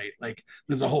Twilight. Like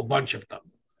there's a whole bunch of them.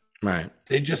 right.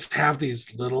 They just have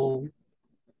these little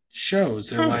shows.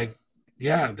 They're like,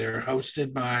 yeah, they're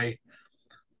hosted by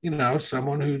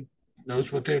someone who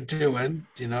knows what they're doing.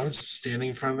 Standing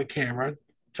in front of the camera,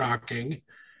 talking.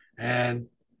 And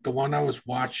the one I was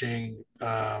watching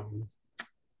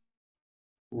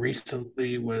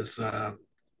recently was the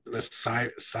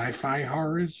sci-fi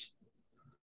horrors,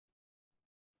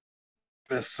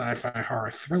 best sci-fi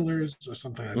horror thrillers or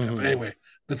something like that. But anyway,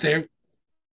 but they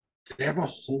have a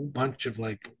whole bunch of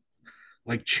like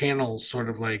channels sort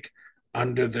of like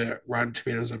under the Rotten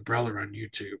Tomatoes umbrella on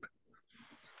YouTube.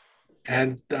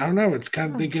 And I don't know, it's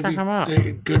kind of they give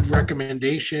you good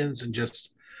recommendations and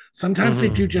just sometimes they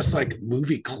do just like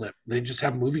movie clip. They just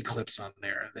have movie clips on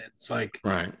there. And it's like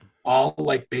Right. all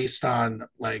like based on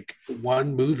like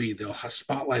one movie. They'll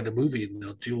spotlight a movie and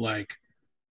they'll do like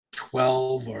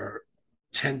 12 or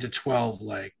 10 to 12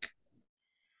 like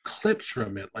clips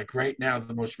from it. Like right now,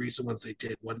 the most recent ones they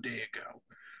did one day ago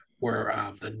were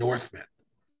the Northman.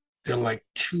 They're like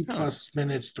 2+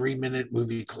 minutes, 3-minute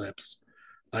movie clips,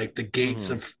 like the gates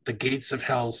of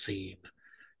hell scene,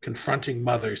 confronting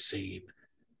mother scene.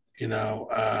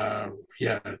 Yeah,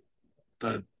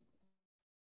 the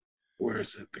where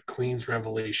is it? The Queen's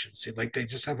Revelation scene. Like they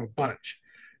just have a bunch,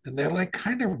 and they're like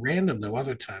kind of random though.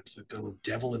 Other times, like the little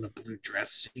devil in a blue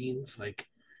dress scenes, like,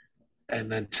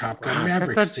 and then Top Gun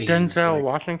Maverick is that the scenes. Denzel like,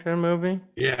 Washington movie?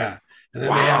 Yeah, and then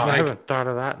Wow, they have I like haven't thought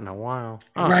of that in a while.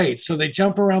 right. So they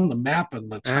jump around the map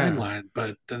and the Yeah. timeline,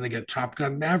 but then they get Top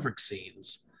Gun Maverick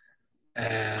scenes,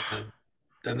 and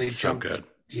then they jump. So good.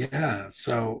 Yeah.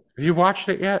 So Have you watched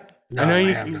it yet? no, I know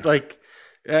I have you not. like.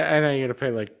 I know you got to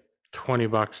pay like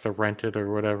 $20 to rent it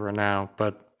or whatever now,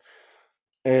 but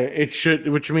it should,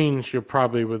 which means you'll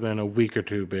probably within a week or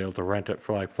two be able to rent it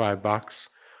for like $5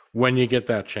 when you get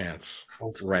that chance.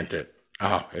 Hopefully. Rent it.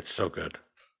 Oh, it's so good.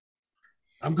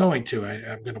 I'm going to.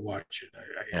 I'm going to watch it.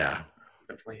 Yeah. I'm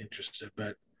definitely interested,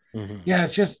 but yeah,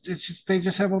 it's just they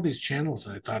just have all these channels,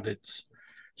 and I thought it's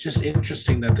just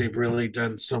interesting that they've really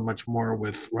done so much more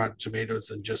with Rotten Tomatoes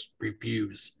than just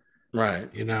reviews.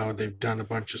 Right. They've done a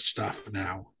bunch of stuff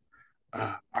now,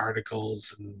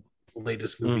 articles and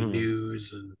latest movie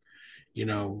news, and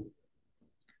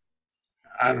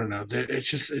I don't know.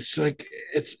 It's like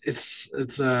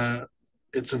it's a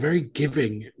very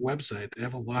giving website. They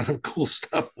have a lot of cool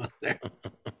stuff on there.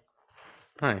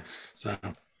 Nice. So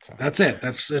that's it.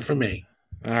 That's it for me.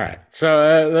 All right.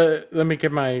 So let me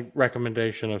give my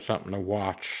recommendation of something to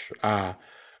watch,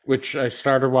 which I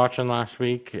started watching last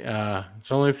week.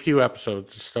 It's only a few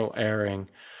episodes. It's still airing.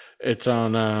 It's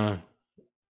on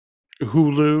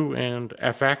Hulu and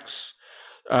FX.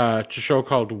 It's a show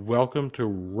called Welcome to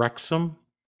Wrexham,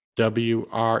 Wrexham.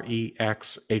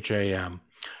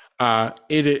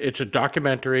 It's a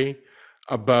documentary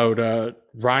about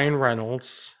Ryan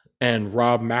Reynolds and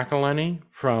Rob McElhenney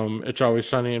from It's Always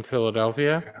Sunny in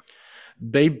Philadelphia. Yeah.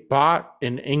 They bought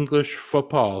an English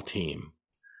football team.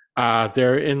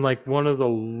 They're in like one of the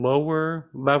lower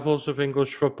levels of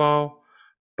English football.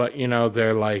 but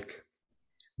they're like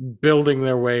building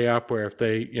their way up, where if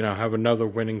they have another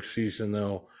winning season,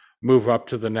 they'll move up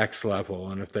to the next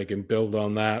level, and if they can build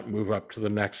on that, move up to the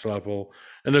next level,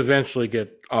 and eventually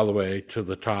get all the way to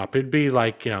the top. It'd be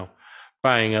like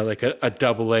buying a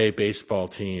double A baseball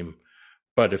team,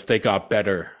 but if they got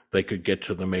better, they could get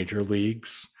to the major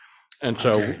leagues. And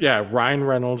so, Okay. yeah, Ryan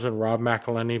Reynolds and Rob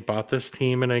McElhenney bought this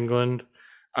team in England.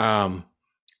 And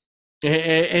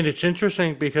it's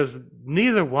interesting because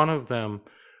neither one of them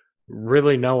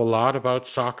really know a lot about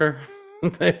soccer.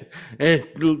 They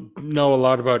know a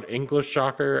lot about English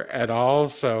soccer at all.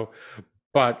 So,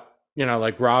 but,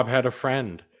 like Rob had a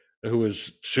friend who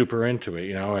was super into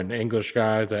it, an English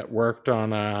guy that worked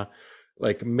on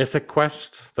like Mythic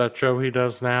Quest, that show he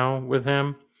does now with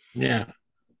him. Yeah.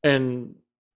 And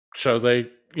so they,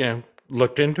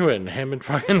 looked into it, and him and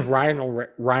fucking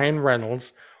Ryan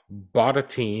Reynolds bought a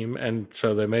team, and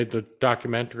so they made the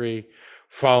documentary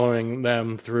following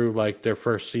them through like their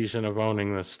first season of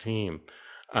owning this team.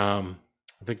 I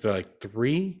think they're like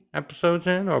 3 episodes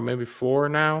in, or maybe 4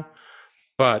 now.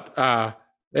 But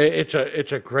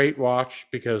it's a great watch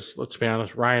because, let's be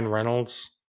honest, Ryan Reynolds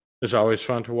is always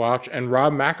fun to watch, and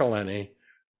Rob McElhenney,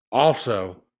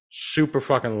 also super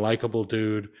fucking likable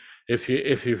dude. If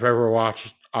you've ever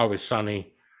watched Always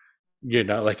Sunny,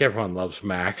 like everyone loves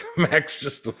Mac. Mac's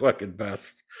just the fucking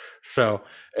best. So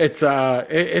it's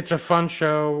a fun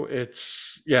show.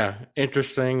 It's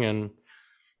interesting, and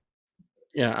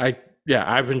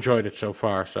I've enjoyed it so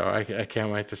far. So I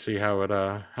can't wait to see how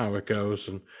it goes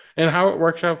and how it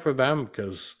works out for them,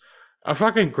 because how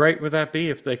fucking great would that be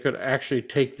if they could actually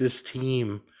take this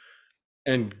team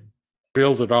and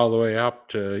build it all the way up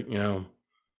to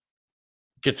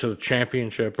get to the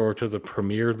championship or to the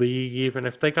Premier League. Even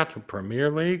if they got to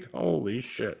Premier League, holy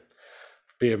shit,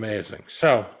 be amazing.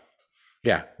 So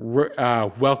yeah,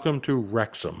 welcome to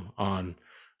Wrexham on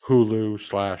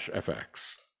Hulu/FX.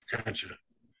 Gotcha.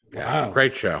 Yeah, Wow.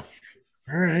 great show.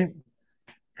 All right.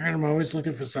 I'm always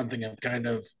looking for something. I'm kind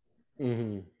of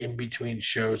Mm-hmm. in between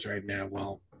shows right now.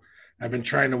 Well, I've been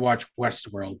trying to watch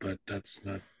Westworld, but that's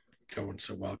not going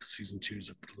so well because season 2 is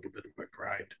a little bit of a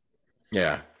grind.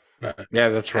 Yeah. But Yeah,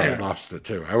 that's where I lost it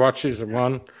too. I watched season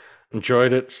 1,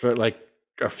 enjoyed it. So like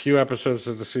a few episodes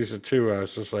of the season 2, I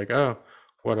was just like, oh,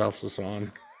 what else is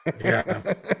on? yeah,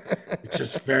 it's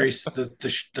just very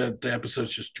the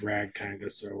episodes just drag kind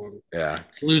of, so Yeah.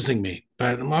 it's losing me.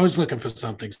 But I'm always looking for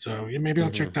something, so maybe I'll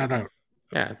check Mm-hmm. that out.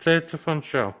 Yeah, it's a fun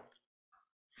show.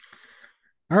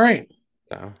 All right.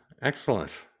 So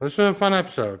excellent. This was a fun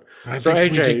episode. I So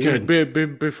think we did AJ,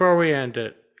 good. before we end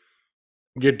it,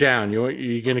 you're down.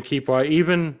 You're gonna keep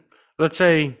even. Let's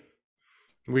say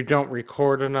we don't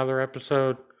record another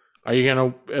episode. Are you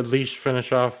gonna at least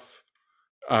finish off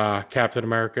Captain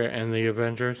America and the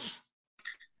Avengers?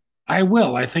 I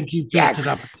will. I think you've built it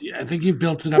up. I think you've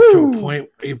built it up to a point.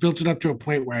 You built it up to a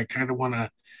point where I kind of want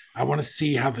to. I want to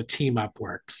see how the team up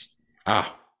works.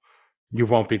 You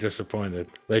won't be disappointed.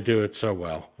 They do it so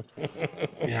well.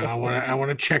 I want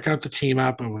to check out the team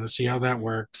up. I want to see how that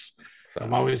works. So,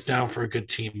 I'm always down for a good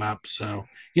team up. So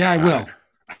yeah, I will.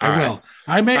 I will.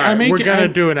 Right. We're gonna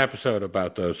do an episode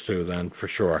about those two then, for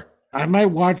sure. I might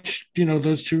watch,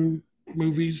 those 2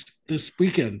 movies this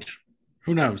weekend.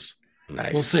 Who knows?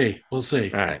 Nice. We'll see. All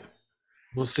right.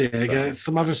 We'll see. I got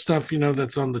some other stuff,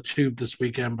 that's on the tube this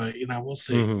weekend, but we'll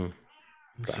see. Mm-hmm.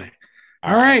 We'll see.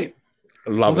 All right.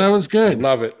 Love it. That was good.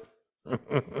 Love it.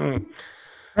 All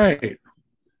right.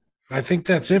 I think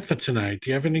that's it for tonight. Do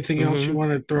you have anything else you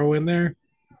want to throw in there?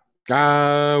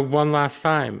 One last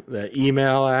time. The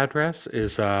email address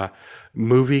is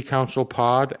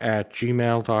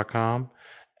moviecouncilpod@gmail.com,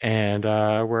 and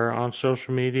we're on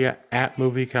social media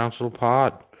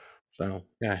 @moviecouncilpod. So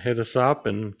yeah, hit us up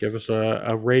and give us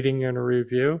a rating and a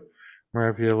review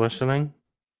wherever you're listening.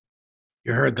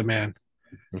 You heard the man.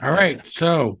 All right.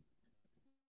 So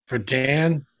for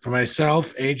Dan, for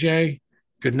myself, AJ,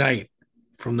 good night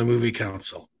from the Movie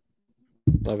Council.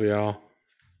 Love you all.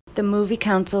 The Movie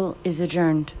Council is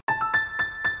adjourned.